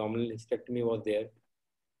previous abdominal hysterectomy was there.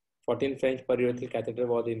 14 French per urethral catheter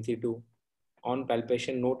was in situ. On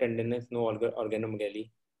palpation, no tenderness, no organomegaly.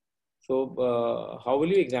 So how will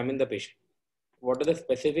you examine the patient? What are the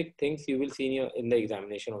specific things you will see in the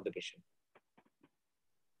examination of the patient?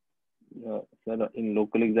 Sir, in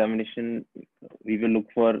local examination, we will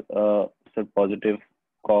look for positive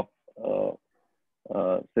cough,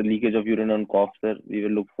 leakage of urine on cough, sir. We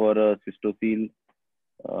will look for a cystocele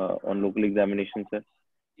on local examination, sir.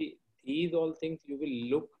 These all things you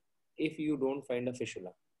will look if you don't find a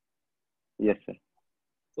fistula. Yes, sir.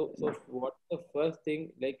 So what's the first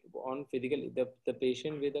thing, like on physical, the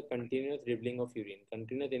patient with a continuous dribbling of urine,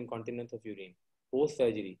 continuous incontinence of urine,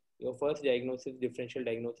 post-surgery, your first diagnosis, differential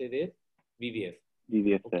diagnosis is VVF.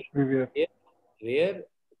 VVF, okay. Sir. VVF. Rare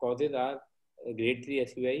causes are grade 3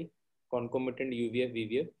 SUI, concomitant UVF,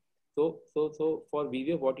 VVF. So for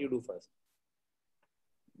VVF, what you do first?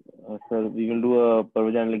 Sir, we will do a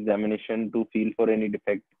pervaginal examination to feel for any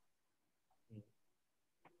defect.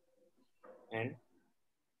 And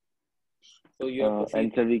so you have to see,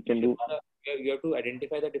 and sir, we can do. You have to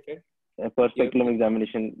identify the defect. Per speculum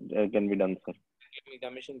examination can be done, sir.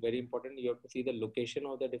 Examination very important. You have to see the location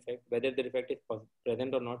of the defect, whether the defect is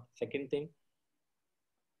present or not. Second thing.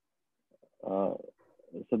 So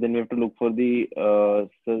then we have to look for the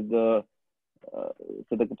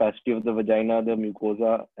the capacity of the vagina, the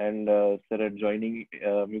mucosa, and sir, adjoining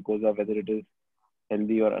mucosa, whether it is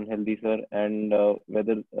healthy or unhealthy, sir, and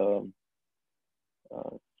whether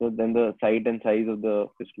so then the site and size of the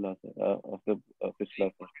fistula, fistula,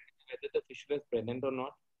 sir. Whether the fistula is present or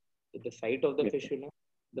not, the site of the fistula,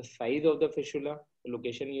 the size of the fistula, the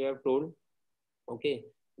location you have told. Okay,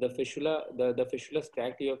 the fistula, the fistula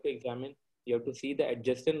tract you have to examine. You have to see the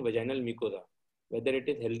adjacent vaginal mucosa, whether it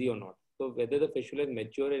is healthy or not. So whether the fistula is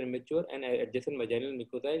mature and immature, and adjacent vaginal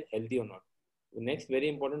mucosa is healthy or not. The next very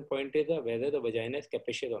important point is whether the vagina is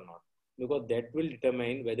capacious or not, because that will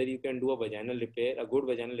determine whether you can do a vaginal repair, a good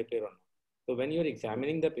vaginal repair or not. So when you are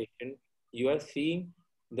examining the patient, you are seeing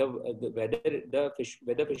whether the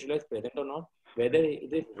fistula is present or not, whether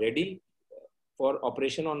it is ready for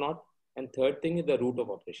operation or not, and third thing is the route of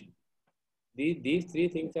operation. These three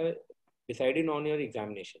things are decided on your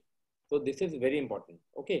examination. So this is very important.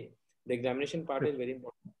 Okay, the examination part is very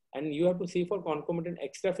important, and you have to see for concomitant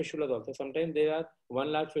extra fistulas also. Sometimes there are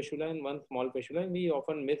one large fistula and one small fistula, and we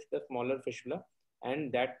often miss the smaller fistula,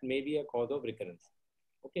 and that may be a cause of recurrence.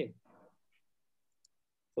 Okay.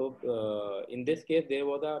 So in this case, there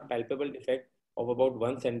was a palpable defect of about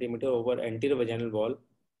 1 centimeter over anterior vaginal wall.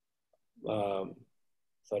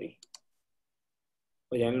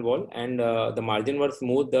 Vaginal wall, and the margin was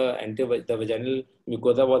smooth. The vaginal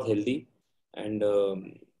mucosa was healthy, and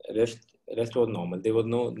rest was normal. There was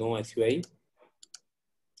no SUI.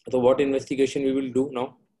 So what investigation we will do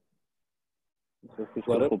now?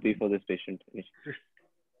 Cystoscopy for this patient.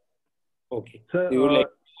 Okay. Sir, you would like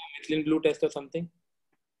methylene blue test or something?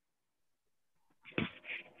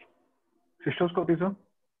 Cystoscopy, sir.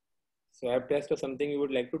 Swab test or something you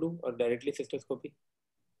would like to do, or directly cystoscopy?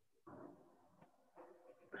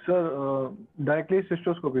 Sir, directly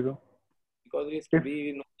cystoscopy, sir. Because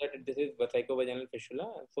we know that this is psychovaginal fistula,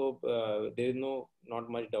 so there is not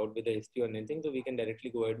much doubt with the history or anything, so we can directly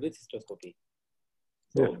go ahead with cystoscopy.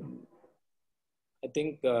 So yes. I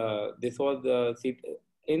think this was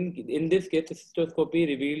in this case, the cystoscopy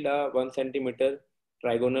revealed a 1 centimeter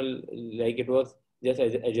trigonal, like it was just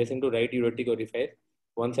adjacent to right ureteric orifice.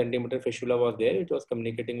 1 centimeter fistula was there. It was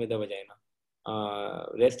communicating with the vagina.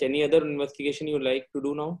 Rest, any other investigation you like to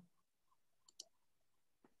do now?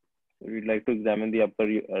 We'd like to examine the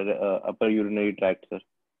upper urinary tract, sir,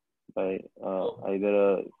 by either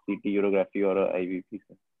a CT urography or a IVP,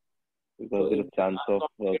 sir, because there is chance of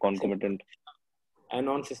concomitant. And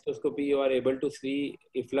on cystoscopy, you are able to see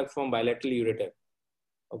efflux from bilateral ureter.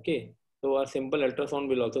 Okay, so a simple ultrasound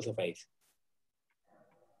will also suffice.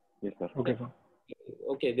 Yes, sir. Okay, sir.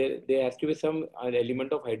 Okay, there has to be some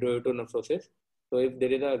element of hydroureteronephrosis. So if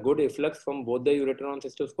there is a good efflux from both the ureter on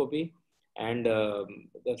cystoscopy and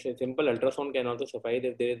the simple ultrasound can also suffice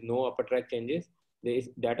if there is no upper tract changes,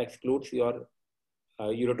 that excludes your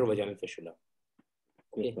ureterovaginal fistula.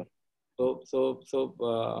 Okay. Yes, So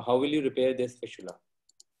how will you repair this fistula?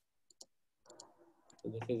 So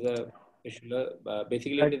this is a fistula.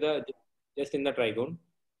 Basically, it is just in the trigone.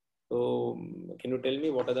 So can you tell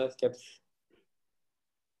me what are the steps?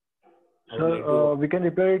 Sir, we can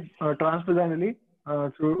repair it transvaginally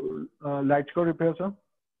through light score repair, sir.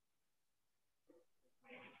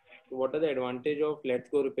 So what are the advantage of let's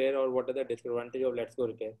go repair or what are the disadvantage of let's go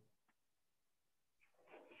repair?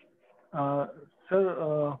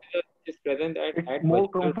 Sir, It's present at more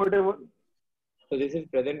vaginal, comfortable. so this is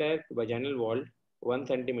present at vaginal wall 1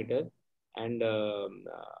 centimeter. And so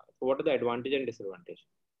what are the advantage and disadvantage?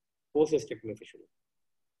 Post-hysterectomy fistula.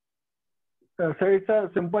 So it's a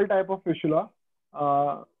simple type of fistula,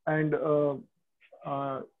 and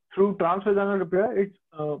through transvaginal repair, its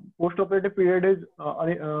post-operative period is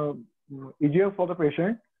easier for the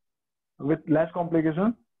patient with less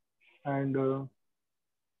complication and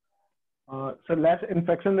so less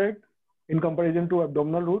infection rate in comparison to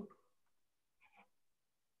abdominal route.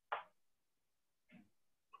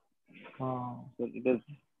 So it is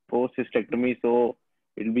post hysterectomy, so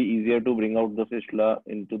it will be easier to bring out the fistula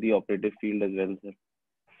into the operative field as well, sir.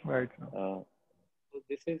 Right. So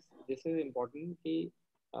this is important. Ki,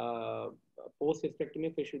 post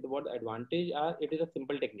hysterectomy fistula, what advantage are? It is a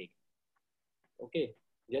simple technique. Okay,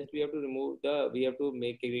 just we have to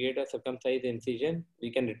create a circumcised incision.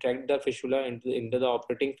 We can retract the fistula into the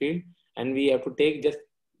operating field, and we have to take just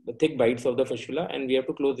the thick bites of the fistula, and we have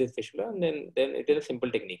to close this fistula, and then it is a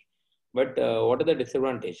simple technique. But what are the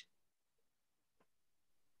disadvantage?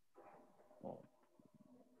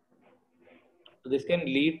 So this can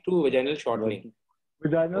lead to vaginal shortening.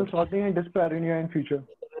 Vaginal shortening and dyspareunia in future.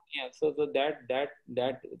 Yeah, so it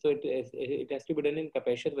has to be done in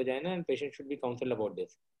capacious vagina, and patient should be counseled about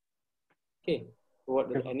this. Okay.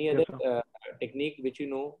 What Yes, any yes, other technique which you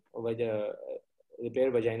know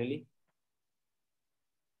repair vaginally?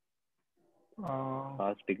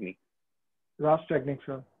 Fast technique. Last technique,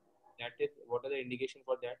 sir. That is, what are the indication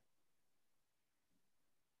for that?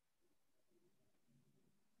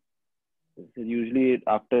 So usually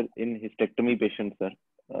after in hysterectomy patients, sir,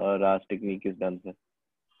 RAS technique is done, sir.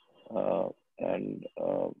 Okay.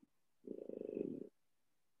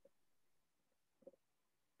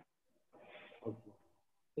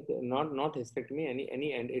 Not hysterectomy,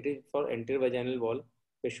 any, and it is for anterior vaginal wall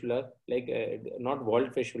fistula, like not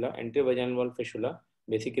walled fistula, anterior vaginal wall fistula.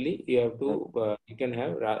 Basically, you have to you can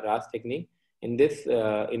have RAS technique. In this,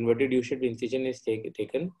 inverted U-shaped incision is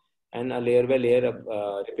taken, and a layer by layer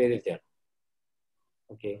repair is done.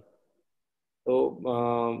 Okay. So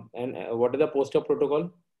and what is the post-op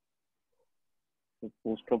protocol? The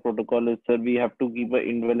post-op protocol is, sir, we have to keep an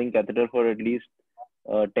indwelling catheter for at least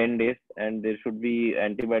 10 days, and there should be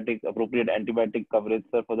appropriate antibiotic coverage,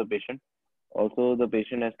 sir, for the patient. Also, the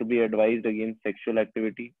patient has to be advised against sexual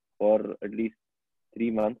activity for at least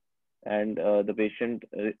 3 months, and the patient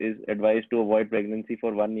is advised to avoid pregnancy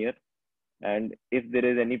for 1 year. And if there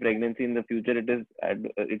is any pregnancy in the future, it is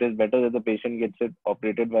better that the patient gets it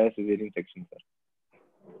operated by a cesarean section, sir.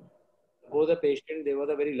 Suppose the patient, there was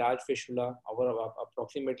a very large fistula,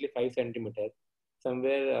 approximately 5 centimeters.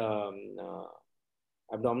 Somewhere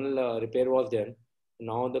abdominal repair was done.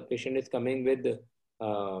 Now the patient is coming with a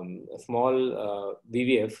small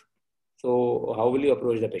VVF. So how will you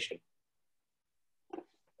approach the patient?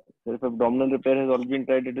 So if abdominal repair has already been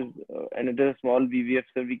tried, it is a small VVF,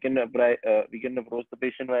 so we can approach the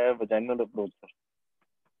patient via vaginal approach, sir.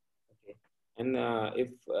 Okay. And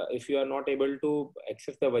if you are not able to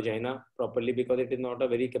access the vagina properly because it is not a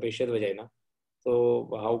very capacious vagina, so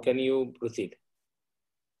how can you proceed?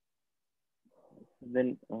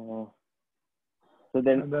 Then you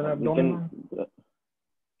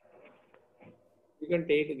can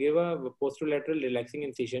give a posterolateral relaxing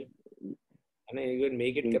incision, and you can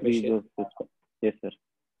make it capacious. Yes, sir.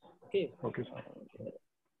 Okay. Okay.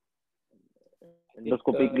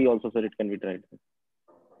 Endoscopically also, sir, it can be tried.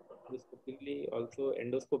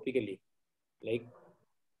 Endoscopically, like,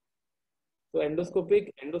 so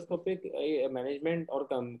endoscopic management or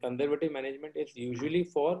conservative management is usually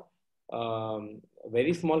for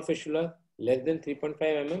very small fistula less than 3.5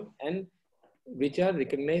 mm and which are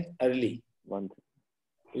recognized early.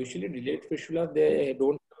 Usually delayed fistula, they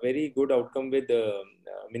don't have very good outcome with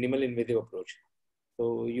minimal invasive approach.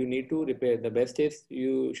 So you need to repair. The best is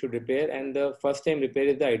you should repair, and the first time repair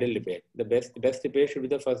is the ideal repair. The best repair should be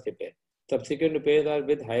the first repair. subsequent repairs are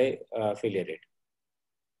with high failure rate.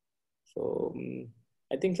 So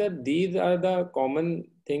I think, sir, these are the common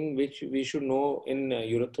thing which we should know in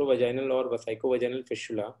urethrovaginal or vesicovaginal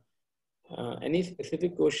fistula. Any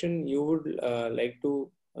specific question you would like to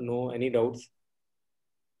know? Any doubts?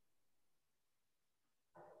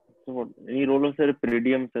 So what, any role of sir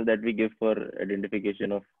peridium sir, that we give for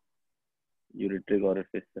identification of ureteric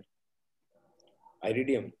orifice, sir?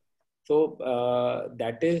 Iridium. So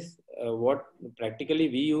that is what practically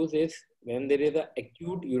we use is when there is an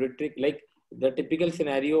acute ureteric, like the typical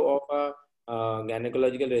scenario of a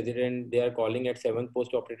gynecological resident, they are calling at 7th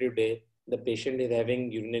post-operative day, the patient is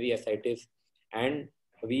having urinary ascites, and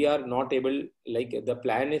we are not able, like the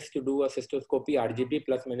plan is to do a cystoscopy, RGP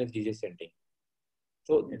plus minus GJ stenting.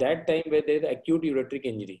 So that time where there is acute ureteric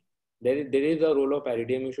injury, there is a role of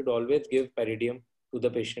peridium. You should always give peridium to the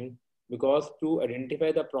patient, because to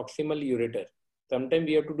identify the proximal ureter, sometimes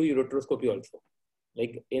we have to do ureteroscopy also.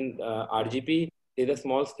 Like in RGP, there is a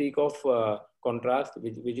small streak of contrast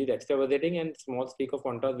which is extravasating, and small streak of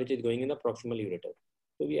contrast which is going in the proximal ureter.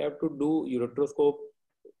 So we have to do ureteroscope,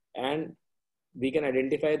 and we can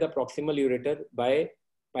identify the proximal ureter by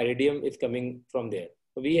peridium is coming from there.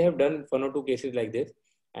 So we have done 1 or 2 cases like this,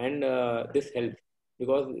 and this helps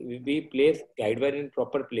because we place guide wire in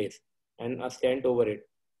proper place and a stent over it.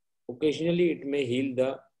 Occasionally, it may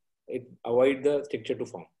heal avoid the stricture to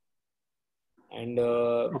form. And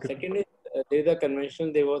second is there is a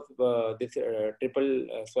conventional. There was this triple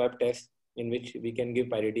swab test in which we can give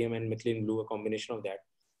pyridium and methylene blue, a combination of that.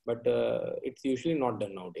 But it's usually not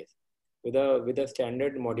done nowadays. With a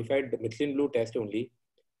standard modified methylene blue test only,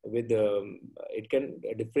 with it can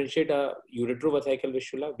differentiate a uretrovesical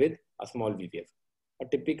fistula with a small VVF. A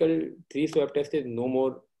typical 3 swab test is no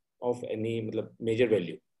more of any major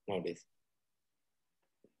value nowadays.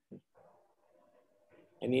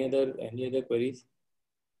 Any other queries?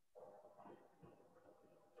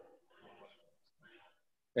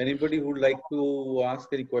 Anybody who would like to ask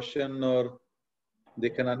any question, or they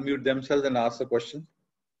can unmute themselves and ask a question?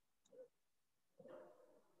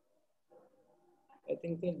 I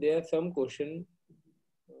think that there are some question.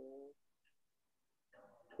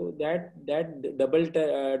 So that double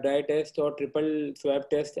dye test or triple swab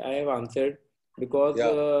test I have answered, because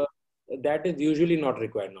that is usually not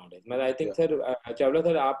required nowadays. But I think, sir, Chawla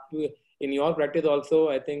sir, in your practice also,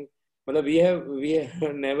 I think, we have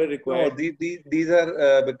never required. No, these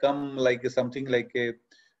are become like something like a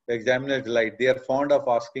examiner's delight. They are fond of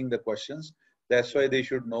asking the questions. That's why they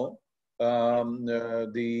should know.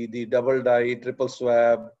 The double dye, triple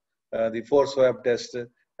swab, the 4 swab test,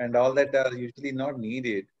 and all that are usually not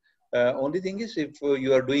needed. Only thing is, if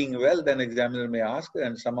you are doing well, then examiner may ask,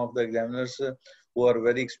 and some of the examiners who are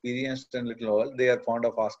very experienced and little old, they are fond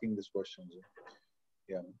of asking these questions.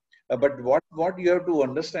 Yeah. But what you have to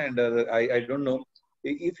understand, I don't know,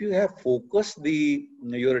 if you have focused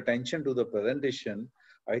your attention to the presentation,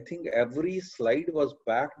 I think every slide was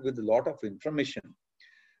packed with a lot of information.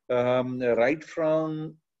 Right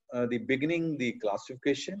from the beginning, the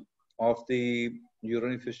classification of the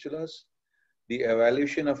urinary fistulas, the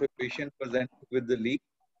evaluation of a patient presented with the leak,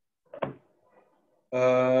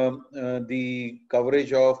 the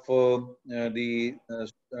coverage of the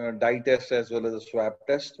dye test as well as the swab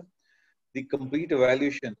test, the complete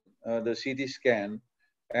evaluation, the CT scan,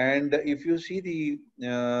 and if you see the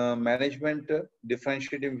management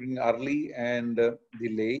differentiating between early and the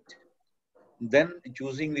late, then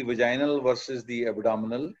choosing the vaginal versus the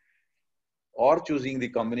abdominal, or choosing the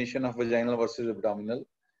combination of vaginal versus abdominal,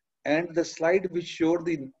 and the slide which showed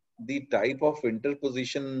the type of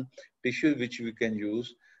interposition tissue which we can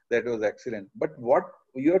use, that was excellent. But what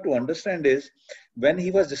you have to understand is, when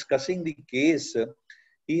he was discussing the case,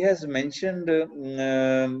 he has mentioned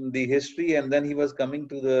the history, and then he was coming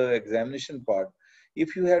to the examination part.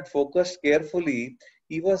 If you had focused carefully,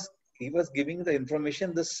 he was giving the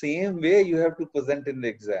information the same way you have to present in the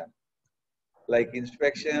exam. Like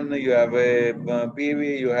inspection, you have a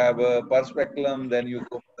PV, you have a perspeculum, then you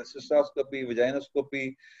go for the cystoscopy,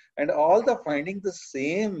 vaginoscopy, and all the findings the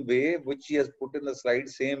same way, which he has put in the slide,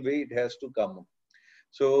 same way it has to come.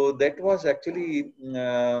 So that was actually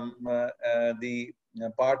the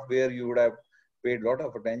part where you would have paid a lot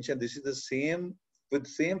of attention. This is the same, with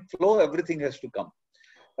same flow, everything has to come.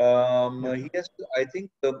 He has to, I think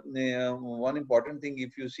one important thing,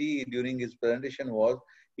 if you see during his presentation, was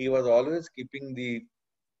he was always keeping the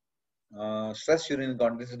stress urinary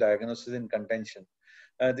incontinence diagnosis in contention.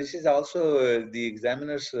 This is also the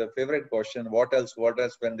examiner's favorite question. What else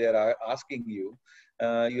when they are asking you?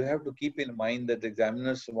 You have to keep in mind that the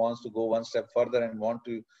examiners wants to go one step further and want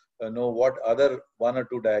to know what other one or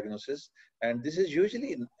two diagnoses. And this is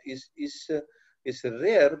usually is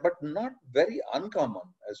rare, but not very uncommon,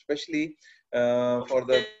 especially for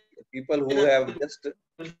the people who have just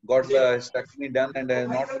got the hysterectomy done and are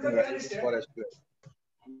not been evaluated for SQL.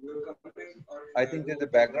 I think there's a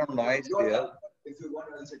background noise there.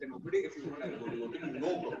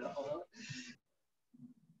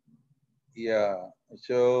 Yeah.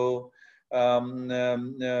 So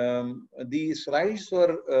the slides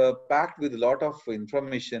were packed with a lot of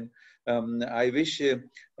information. I wish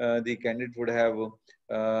the candidate would have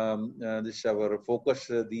this our focus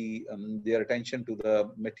their attention to the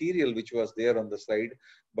material which was there on the slide.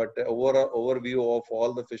 But overview of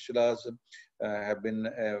all the fistulas have been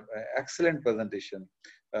excellent presentation.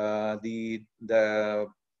 The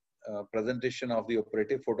presentation of the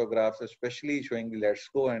operative photographs, especially showing the let's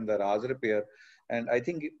go and the RAS repair. And I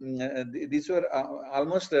think these were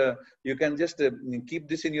almost, you can just keep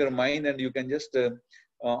this in your mind, and you can just,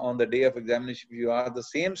 on the day of examination, you are the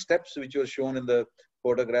same steps which were shown in the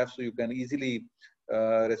photographs, so you can easily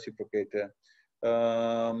reciprocate.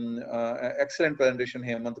 Excellent presentation,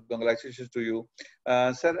 Hemant. Congratulations to you.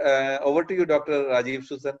 Sir, over to you, Dr. Rajiv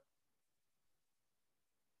Susan.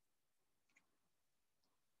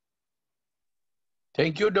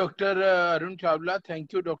 Thank you, Dr. Arun Chawla.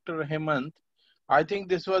 Thank you, Dr. Hemant. I think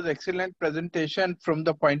this was excellent presentation from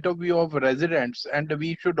the point of view of residents, and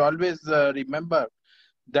we should always remember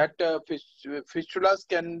that fistulas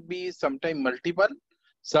can be sometimes multiple,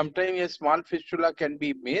 sometimes a small fistula can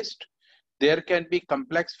be missed. There can be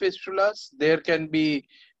complex fistulas, there can be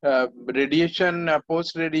radiation,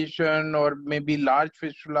 post-radiation, or maybe large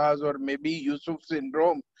fistulas, or maybe Yusuf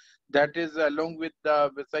syndrome, that is along with the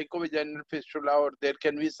psychovaginal fistula, or there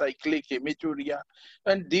can be cyclic hematuria.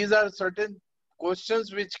 And these are certain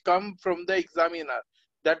questions which come from the examiner,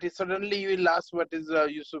 that is suddenly he will ask what is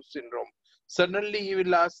Yusuf syndrome. Suddenly he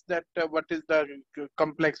will ask that what is the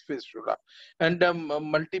complex fistula. And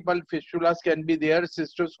multiple fistulas can be there.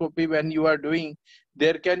 Cystoscopy when you are doing,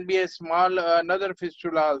 there can be a small another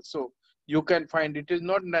fistula also. You can find it is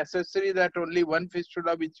not necessary that only one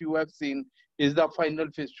fistula which you have seen is the final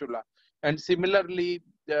fistula. And similarly,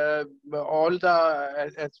 all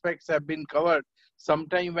the aspects have been covered.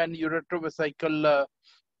 Sometime when uretrovesical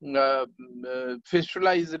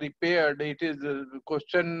fistula is repaired, it is a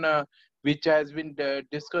question which has been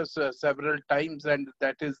discussed several times, and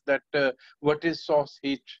that is that what is source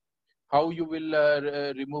hitch, how you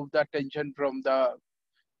will remove the tension from the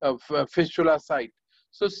fistula site.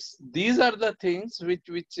 So these are the things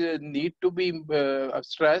which need to be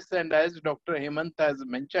stressed. And as Dr. Hemant has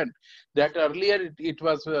mentioned, that earlier it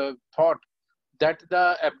was thought that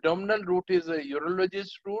the abdominal route is a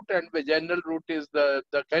urologist route and vaginal route is the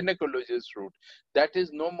gynecologist route. That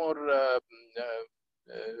is no more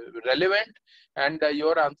relevant. And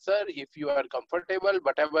your answer, if you are comfortable,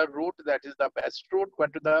 whatever route, that is the best route.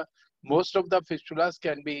 But the most of the fistulas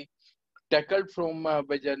can be tackled from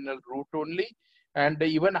vaginal route only. And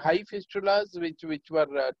even high fistulas which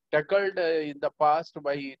were tackled in the past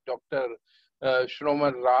by Dr.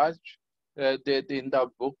 Shroman Raj, in the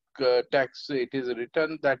book text it is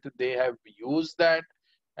written that they have used that,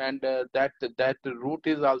 and that route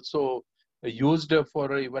is also used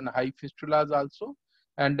for even high fistulas also.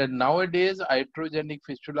 And nowadays iatrogenic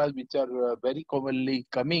fistulas which are very commonly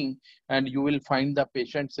coming, and you will find the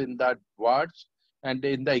patients in the wards and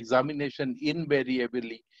in the examination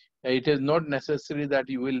invariably. It is not necessary that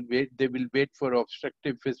you will wait, they will wait for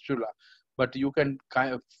obstructive fistula, but you can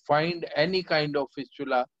find any kind of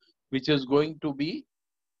fistula which is going to be,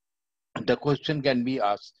 the question can be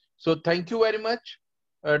asked. So thank you very much,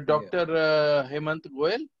 Dr. Hemant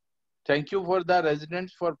Goel. Thank you for the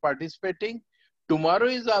residents for participating. Tomorrow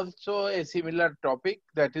is also a similar topic,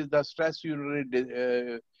 that is the stress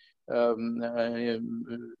urinary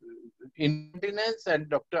incontinence, and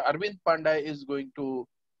Dr. Arvind Panda is going to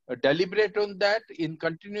deliberate on that. In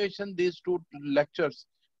continuation, these two lectures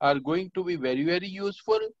are going to be very, very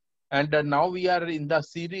useful. And now we are in the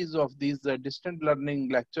series of these distant learning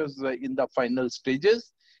lectures in the final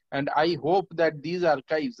stages. And I hope that these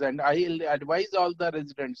archives, and I advise all the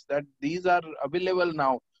residents that these are available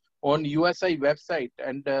now on USI website,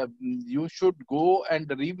 and you should go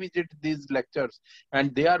and revisit these lectures,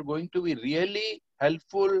 and they are going to be really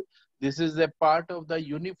helpful. This is a part of the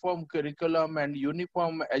uniform curriculum and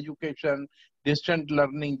uniform education, distant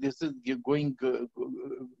learning. This is going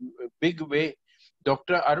big way.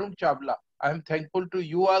 Dr. Arun Chawla, I am thankful to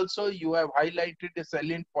you also. You have highlighted the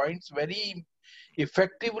salient points very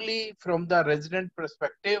effectively from the resident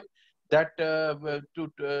perspective, that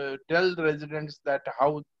to tell the residents that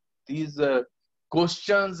how these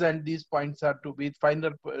questions, and these points are to be,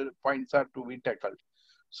 final points are to be tackled.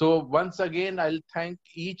 So once again, I'll thank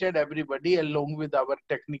each and everybody along with our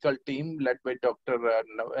technical team led by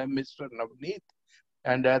Mr. Navneet.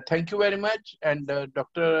 And thank you very much. And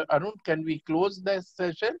Dr. Arun, can we close this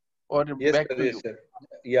session or Yes, back sir, to yes, you? sir.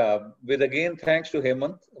 Yeah, with again, thanks to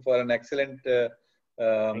Hemant for an excellent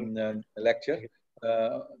lecture.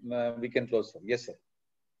 We can close, sir. Yes, sir.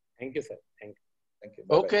 Thank you, sir. Thank you. Thank you.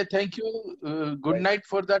 Bye-bye. Okay, thank you. Good Bye. night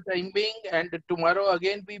for the time being. And tomorrow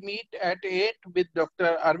again we meet at 8 with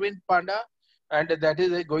Dr. Arvind Panda. And that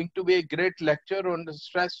is going to be a great lecture on the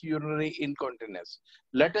stress urinary incontinence.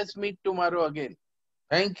 Let us meet tomorrow again.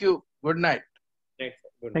 Thank you. Good night. Thanks, sir.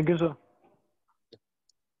 Good night. Thank you, sir.